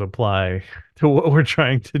of those apply to what we're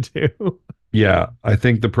trying to do. Yeah, I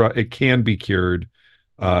think it can be cured,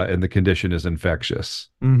 and the condition is infectious.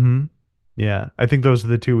 Hmm. Yeah, I think those are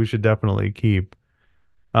the two we should definitely keep.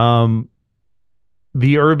 Um,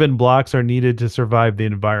 the urban blocks are needed to survive the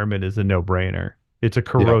environment is a no-brainer. It's a Yep.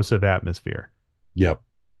 corrosive atmosphere. Yep.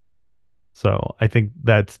 So I think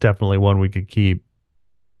that's definitely one we could keep.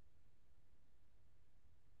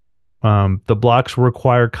 The blocks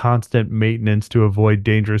require constant maintenance to avoid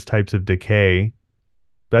dangerous types of decay.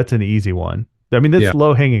 That's an easy one. I mean, that's Yeah.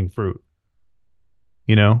 low hanging fruit.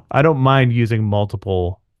 I don't mind using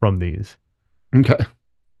multiple from these. Okay.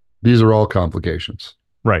 These are all complications.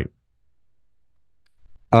 Right.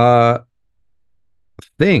 Uh,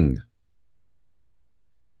 thing.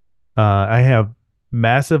 I have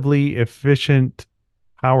massively efficient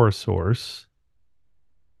power source,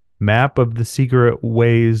 map of the secret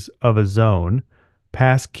ways of a zone,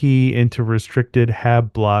 pass key into restricted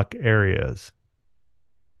hab block areas.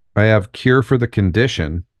 I have cure for the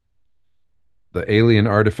condition, the alien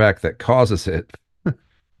artifact that causes it,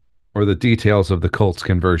 or the details of the cult's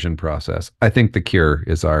conversion process. I think the cure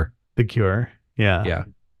is our, The cure. Yeah. yeah,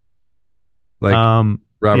 like Um,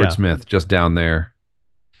 Robert yeah, Smith, just down there,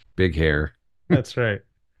 big hair. that's right.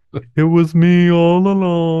 It was me all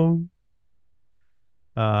along.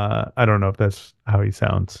 I don't know if that's how he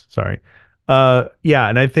sounds. Sorry. Yeah,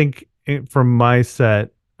 and I think from my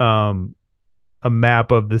set, a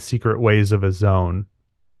map of the secret ways of a zone,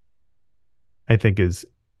 I think is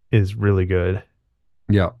really good.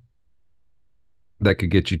 Yeah, that could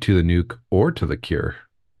get you to the nuke or to the cure.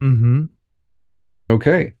 Mm-hmm.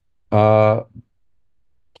 Okay. Uh,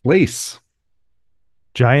 place.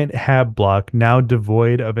 Giant hab block now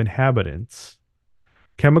devoid of inhabitants.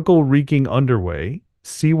 Chemical reeking underway.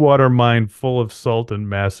 Seawater mine full of salt and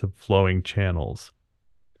massive flowing channels.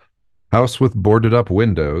 House with boarded up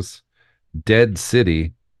windows. Dead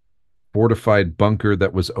city. Fortified bunker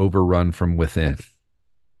that was overrun from within.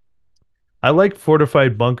 I like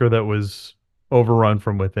fortified bunker that was overrun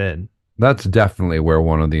from within. That's definitely where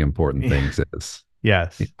one of the important things is.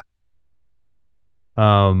 Yes.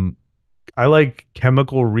 Um, I like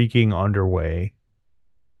chemical reeking underway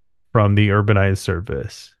from the urbanized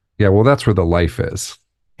surface. Yeah, well, that's where the life is.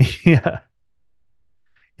 Yeah.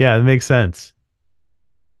 Yeah, it makes sense.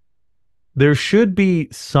 There should be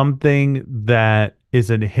something that is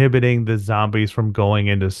inhibiting the zombies from going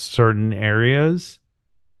into certain areas,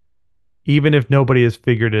 even if nobody has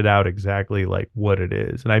figured it out exactly like what it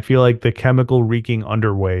is. And I feel like the chemical reeking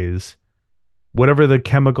underways, whatever the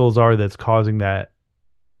chemicals are that's causing that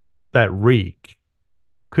reek,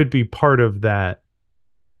 could be part of that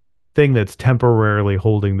thing that's temporarily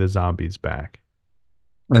holding the zombies back.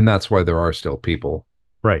 And that's why there are still people.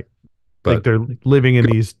 Right. Like But they're living in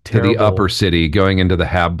these to the upper terrible. city, going into the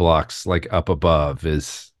hab blocks like up above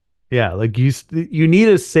is Yeah, like you need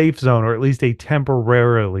a safe zone, or at least a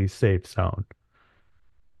temporarily safe zone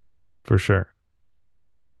for sure.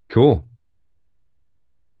 cool.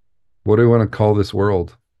 What do we want to call this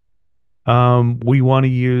world? We want to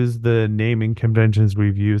use the naming conventions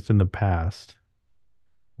we've used in the past,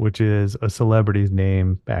 which is a celebrity's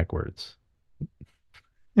name backwards.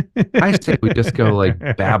 I say we just go like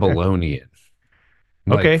Babylonian,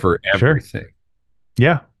 like Okay, for sure. everything.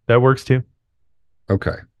 Yeah, that works too.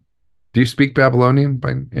 Okay. Do you speak Babylonian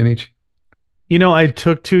by any? I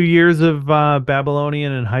took 2 years of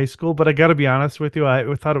Babylonian in high school, but I got to be honest with you,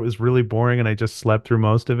 I thought it was really boring and I just slept through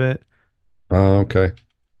most of it. Okay.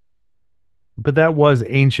 But that was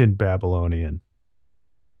ancient Babylonian.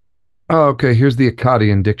 Oh, okay. Here's the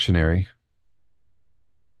Akkadian dictionary.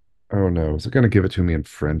 Oh no, is it going to give it to me in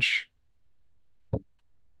French?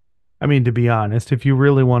 I mean, to be honest, if you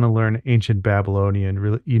really want to learn ancient Babylonian,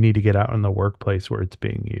 really, you need to get out in the workplace where it's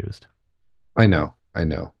being used. I know, I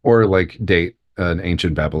know. Or like date an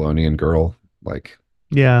ancient Babylonian girl, like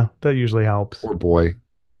Yeah, that usually helps. or boy.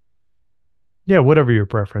 Yeah, whatever your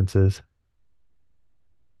preference is.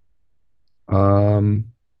 Um,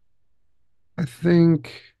 I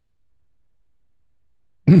think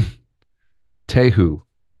Tehu.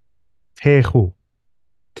 Tehu.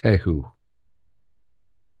 Tehu.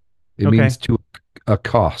 It Okay, means to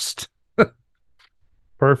accost.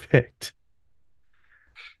 perfect.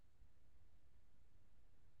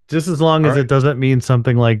 Just as long All as it right. doesn't mean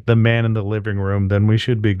something like the man in the living room, then we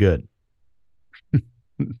should be good.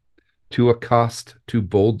 To accost, to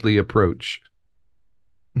boldly approach.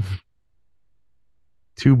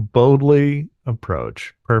 To boldly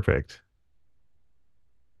approach. Perfect.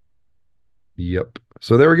 Yep.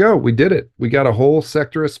 So there we go. We did it. We got a whole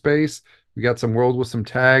sector of space. We got some world with some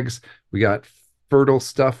tags. We got fertile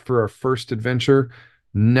stuff for our first adventure.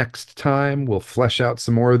 Next time, we'll flesh out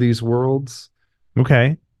some more of these worlds.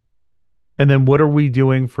 Okay. And then what are we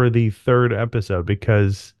doing for the third episode?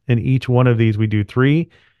 Because in each one of these, we do three.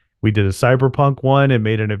 We did a cyberpunk one and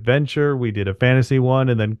made an adventure. We did a fantasy one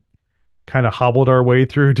and then kind of hobbled our way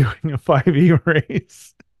through doing a 5e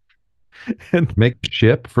race. And Make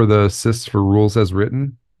ship for the sys for rules as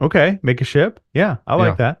written. okay, make a ship. Yeah, I like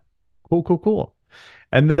Yeah. that. Cool, cool, cool.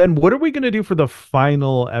 And then what are we going to do for the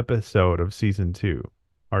final episode of season two,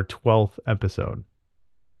 our 12th episode?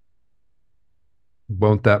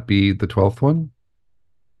 Won't that be the 12th one?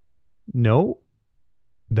 No,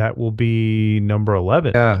 that will be number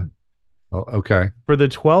 11. Yeah. Oh, okay. For the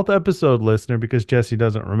 12th episode, listener, because Jesse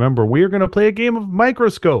doesn't remember, we are going to play a game of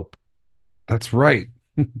Microscope. That's right.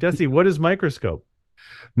 Jesse, what is Microscope?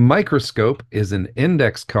 Microscope is an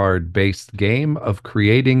index card based game of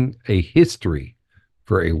creating a history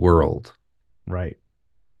for a world. Right.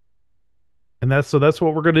 And that's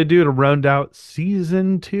what we're going to do to round out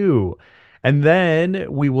season two. And then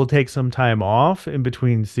we will take some time off in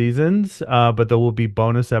between seasons, but there will be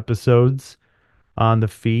bonus episodes on the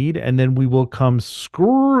feed. And then we will come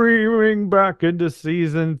screaming back into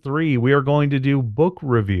season three. We are going to do book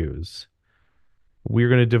reviews. We're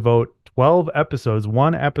going to devote 12 episodes,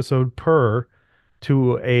 one episode per,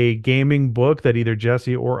 to a gaming book that either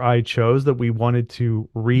Jesse or I chose that we wanted to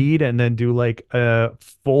read and then do like a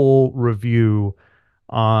full review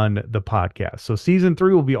on the podcast. So season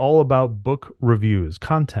 3 will be all about book reviews,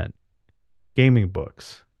 content, gaming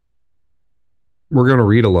books. We're going to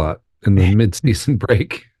read a lot in the mid-season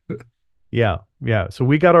break. Yeah, yeah. So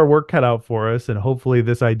we got our work cut out for us, and hopefully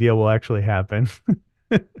this idea will actually happen.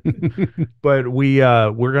 But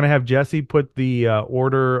we're gonna have Jesse put the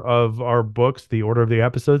order of our books, the order of the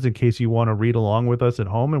episodes, in case you want to read along with us at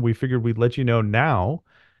home. And we figured we'd let you know now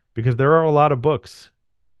because there are a lot of books.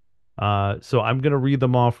 So I'm gonna read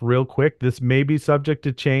them off real quick. This may be subject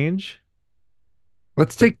to change,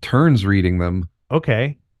 Let's but take turns reading them.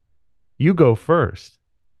 okay, you go first.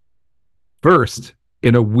 First,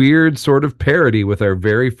 in a weird sort of parody with our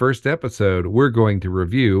very first episode, we're going to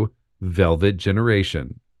review Velvet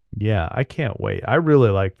Generation. Yeah, I can't wait. I really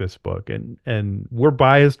like this book, and we're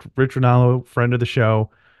biased. Rich Ronaldo, friend of the show,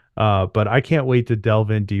 but I can't wait to delve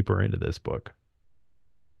in deeper into this book.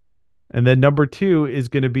 And then number 2 is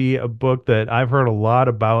going to be a book that I've heard a lot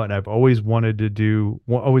about, and I've always wanted to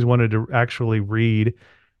always wanted to actually read,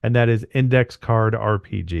 and that is Index Card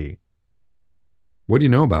RPG. What do you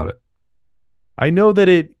know about it? I know that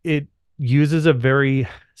it uses a very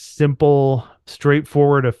simple,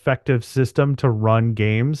 straightforward, effective system to run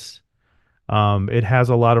games. It has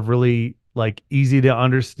a lot of really like easy to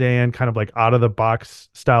understand, kind of like out of the box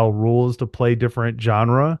style rules to play different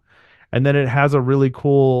genre. And then it has a really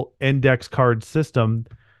cool index card system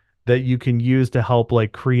that you can use to help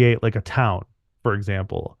like create like a town, for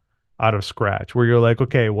example, out of scratch, where you're like,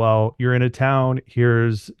 okay, well, you're in a town.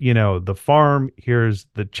 Here's, the farm. Here's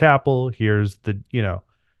the chapel. Here's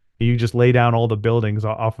you just lay down all the buildings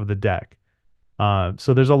off of the deck.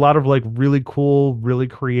 So there's a lot of like really cool, really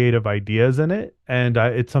creative ideas in it, and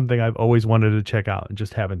it's something I've always wanted to check out and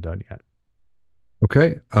just haven't done yet.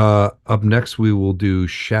 Okay. Up next, we will do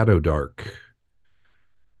Shadow Dark.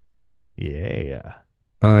 Yeah.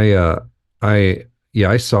 I, uh, I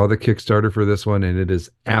saw the Kickstarter for this one, and it is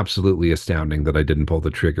absolutely astounding that I didn't pull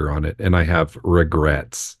the trigger on it, and I have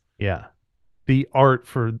regrets. Yeah. The art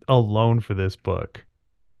for alone for this book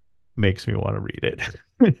makes me want to read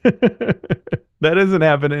it. That hasn't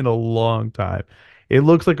happened in a long time. It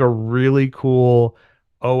looks like a really cool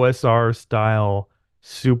OSR style,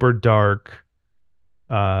 super dark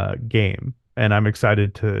game, and I'm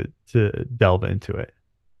excited to delve into it.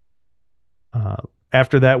 Uh,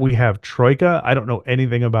 After that, we have Troika. I don't know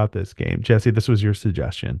anything about this game. Jesse, this was your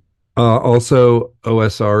suggestion. Also,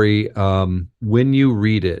 OSRE, when you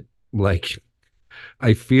read it, like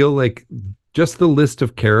I feel like just the list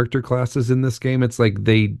of character classes in this game, it's like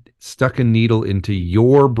they stuck a needle into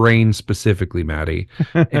your brain specifically, Maddie,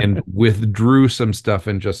 and withdrew some stuff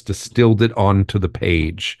and just distilled it onto the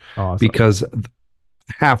page Awesome. because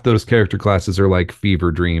half those character classes are like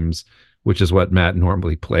fever dreams, which is what Matt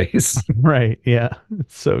normally plays. Right. Yeah.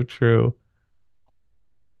 It's so true.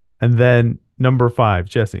 And then number 5,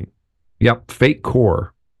 Jesse. Yep, Fate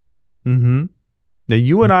Core. Mm-hmm. Now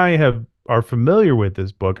you and I are familiar with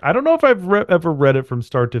this book. I don't know if I've ever read it from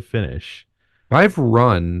start to finish. I've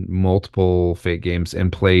run multiple Fate games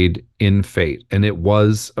and played in Fate, and it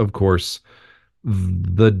was, of course,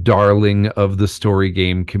 the darling of the story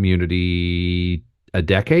game community a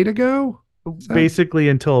decade ago. Is that? Basically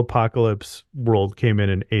until Apocalypse World came in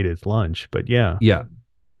and ate its lunch. But yeah. Yeah.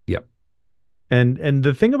 Yep. And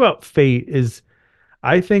the thing about Fate is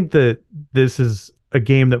I think that this is a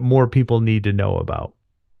game that more people need to know about.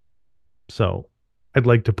 So I'd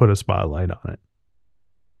like to put a spotlight on it.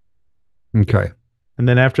 Okay. And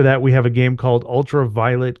then after that, we have a game called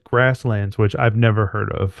Ultraviolet Grasslands, which I've never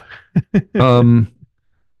heard of. Um,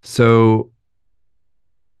 so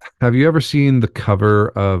have you ever seen the cover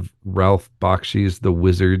of Ralph Bakshi's The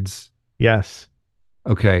Wizards? Yes.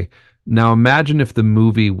 Okay. Now imagine if the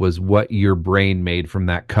movie was what your brain made from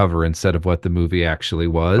that cover instead of what the movie actually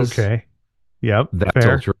was. Okay. Yep. That's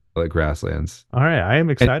Fair. Ultraviolet Grasslands. All right. I am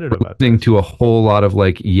And excited you were about listening this. to a whole lot of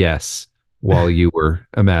like yes while you were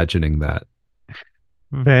imagining that.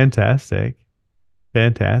 Fantastic.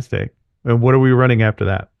 Fantastic. And what are we running after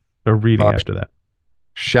that? Or reading Uh, after that?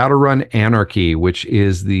 Shadowrun Anarchy, which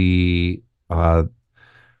is the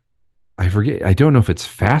I forget, I don't know if it's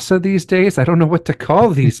FASA these days. I don't know what to call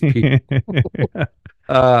these people.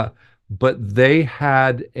 Uh, but they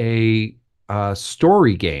had a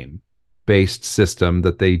story game based system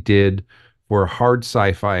that they did for a hard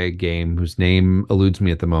sci-fi game whose name eludes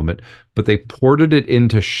me at the moment, but they ported it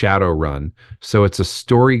into Shadowrun. So it's a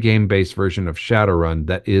story game based version of Shadowrun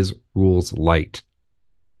that is rules light.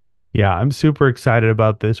 Yeah, I'm super excited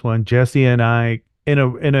about this one. Jesse and I, in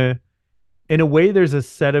in a way, there's a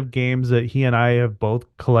set of games that he and I have both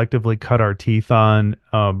collectively cut our teeth on.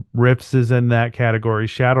 Rifts is in that category.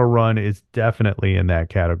 Shadowrun is definitely in that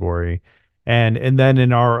category. And then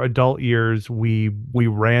in our adult years, we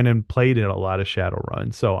ran and played in a lot of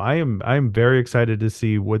Shadowrun. So I am very excited to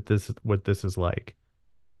see what this is like.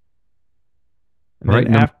 And All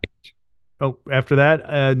then right, number after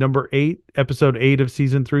that, number 8, episode 8 of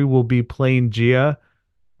season 3 will be playing Gia.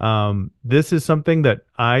 This is something that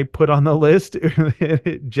I put on the list.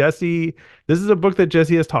 Jesse, this is a book that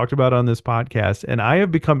Jesse has talked about on this podcast, and I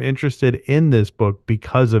have become interested in this book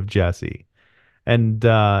because of Jesse. And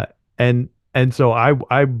and so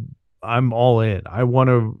I'm all in. I want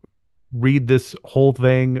to read this whole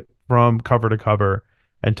thing from cover to cover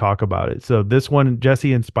and talk about it. So this one,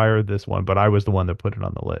 Jesse inspired this one, but I was the one that put it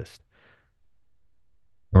on the list.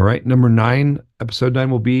 All right, number 9, episode 9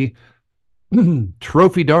 will be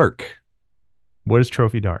Trophy Dark. What is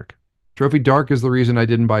Trophy Dark? Trophy Dark is the reason I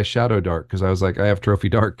didn't buy Shadow Dark because I was like, I have Trophy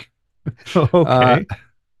Dark. Uh, Okay.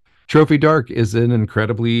 Trophy Dark is an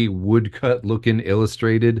incredibly woodcut looking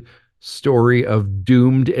illustrated story of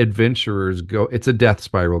doomed adventurers go. It's a death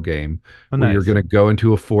spiral game Oh, where you're nice. going to go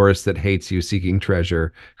into a forest that hates you seeking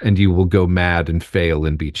treasure and you will go mad and fail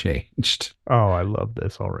and be changed. Oh, I love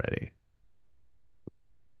this already.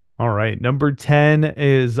 All right. Number 10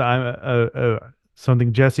 is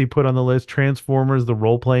something Jesse put on the list, Transformers, the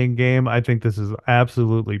role-playing game. I think this is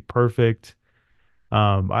absolutely perfect.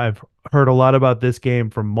 I've heard a lot about this game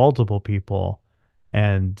from multiple people,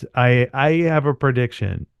 and I have a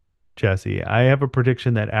prediction, Jesse. I have a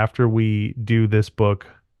prediction that after we do this book,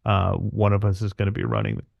 one of us is going to be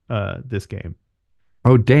running this game.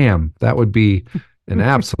 Oh, damn. That would be an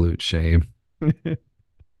absolute shame.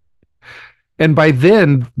 And by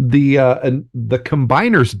then, the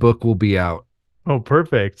Combiners book will be out. Oh,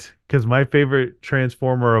 perfect. Because my favorite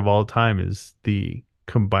Transformer of all time is the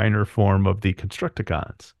combiner form of the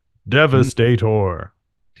Constructicons. Mm. Devastator.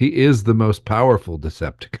 He is the most powerful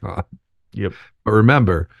Decepticon. Yep. But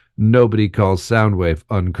remember, nobody calls Soundwave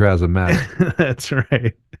unchrasmatic. That's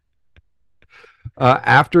right.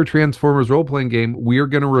 After Transformers role playing game, we are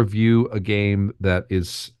going to review a game that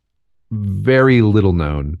is very little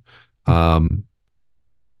known. Um,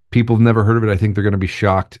 People have never heard of it. I think they're going to be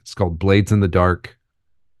shocked. It's called Blades in the Dark.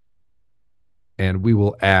 And we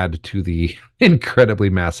will add to the incredibly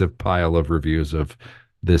massive pile of reviews of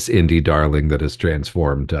this indie darling that has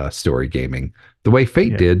transformed story gaming the way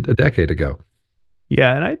Fate Yeah. did a decade ago.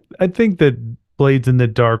 Yeah, and I think that Blades in the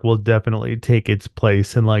Dark will definitely take its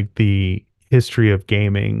place in like the history of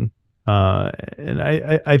gaming. And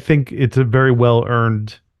I think it's a very well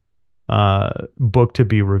earned book to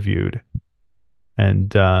be reviewed.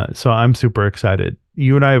 And so I'm super excited.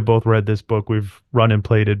 You and I have both read this book. We've run and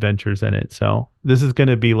played adventures in it. So this is going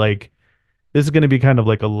to be kind of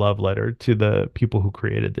like a love letter to the people who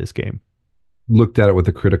created this game. Looked at it with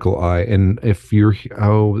a critical eye. And if you're,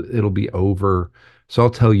 oh, it'll be over. So I'll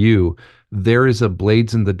tell you, there is a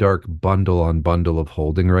Blades in the Dark bundle on Bundle of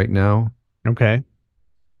Holding right now, Okay.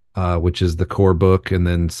 which is the core book and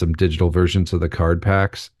then some digital versions of the card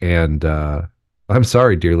packs. And I'm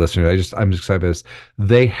sorry, dear listener, I'm just excited for this.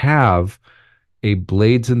 They have a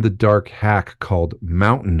Blades in the Dark hack called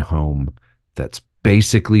Mountain Home that's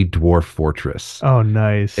basically Dwarf Fortress. Oh,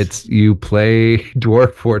 nice. It's you play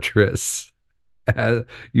Dwarf Fortress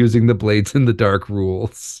using the Blades in the Dark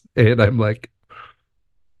rules. And I'm like,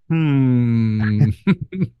 hmm.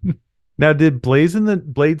 Now, did Blades in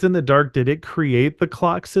the Dark, did it create the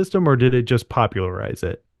clock system or did it just popularize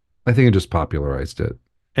it? I think it just popularized it.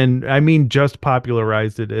 And I mean just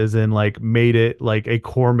popularized it as in like made it like a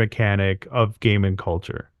core mechanic of gaming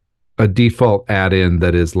culture. A default add-in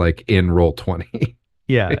that is like in roll 20.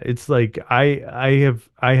 Yeah, it's like I have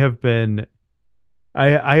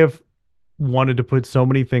wanted to put so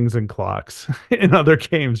many things in clocks in other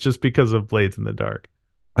games just because of Blades in the Dark.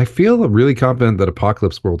 I feel really confident that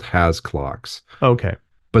Apocalypse World has clocks, Okay,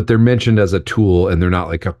 but they're mentioned as a tool and they're not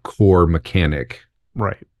like a core mechanic.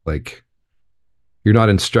 right. Like you're not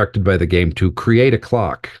instructed by the game to create a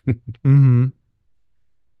clock. Hmm.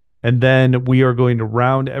 And then we are going to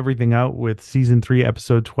round everything out with season 3,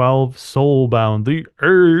 episode 12, Soulbound, the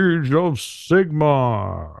Age of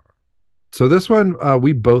Sigmar. So this one,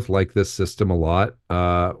 we both like this system a lot.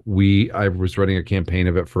 I was running a campaign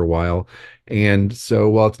of it for a while, and so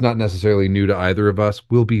while it's not necessarily new to either of us,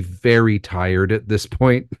 we'll be very tired at this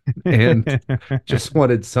point, and just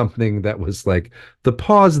wanted something that was like the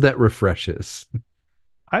pause that refreshes.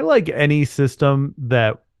 I like any system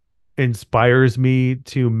that inspires me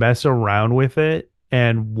to mess around with it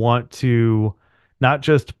and want to not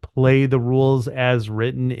just play the rules as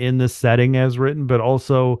written in the setting as written, but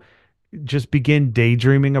also just begin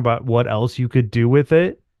daydreaming about what else you could do with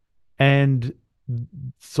it. And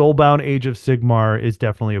Soulbound Age of Sigmar is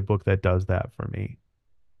definitely a book that does that for me.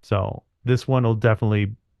 So this one will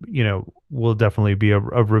definitely, will definitely be a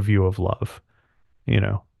review of love. You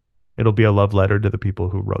know, it'll be a love letter to the people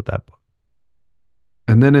who wrote that book.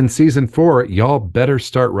 And then in season 4, y'all better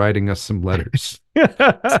start writing us some letters.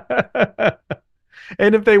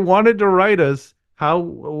 And if they wanted to write us, how,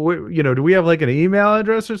 do we have like an email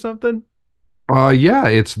address or something? Yeah,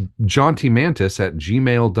 it's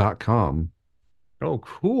jauntymantis@gmail.com. Oh,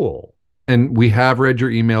 cool. And we have read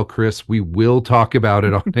your email, Chris. We will talk about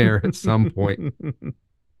it on air at some point.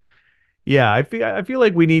 Yeah, I feel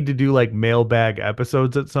like we need to do like mailbag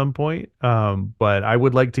episodes at some point. But I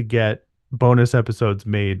would like to get bonus episodes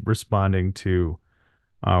made responding to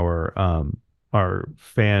our our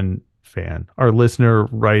listener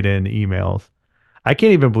write-in emails. I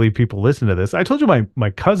can't even believe people listen to this. I told you my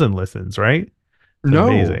cousin listens, right? It's No,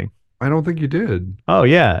 amazing. I don't think you did. Oh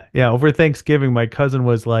yeah. Yeah. Over Thanksgiving, my cousin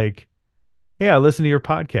was like, "Yeah, I listen to your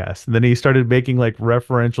podcast." And then he started making like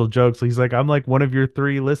referential jokes. He's like, "I'm like one of your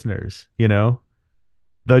 3 listeners, the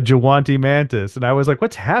Jawanti Mantis." And I was like,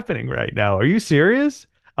 "What's happening right now? Are you serious?"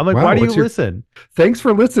 I'm like, "Why Wow, do you what's your listen?" thanks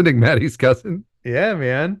for listening, Maddie's cousin. Yeah,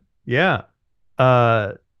 man. Yeah.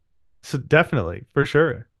 Uh so definitely, for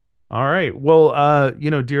sure. All right. Well,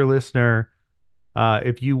 dear listener,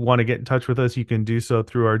 if you want to get in touch with us, you can do so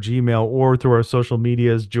through our Gmail or through our social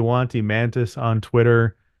medias, Jawanti Mantis on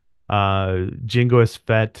Twitter, Jingoist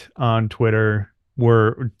Fet on Twitter.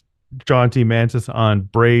 We're Jaunty Mantis on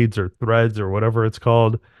Braids or Threads or whatever it's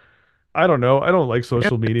called. I don't know. I don't like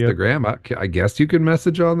social And media. Instagram. I guess you can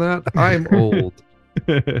message on that. I'm old.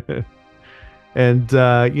 And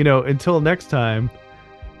until next time,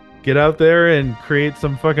 get out there and create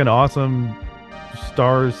some fucking awesome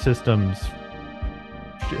star systems.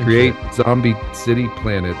 Create zombie city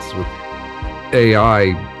planets with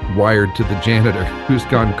AI wired to the janitor who's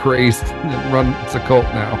gone crazed and runs a cult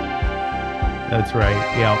now. That's right.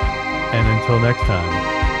 Yeah. And until next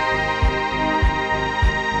time.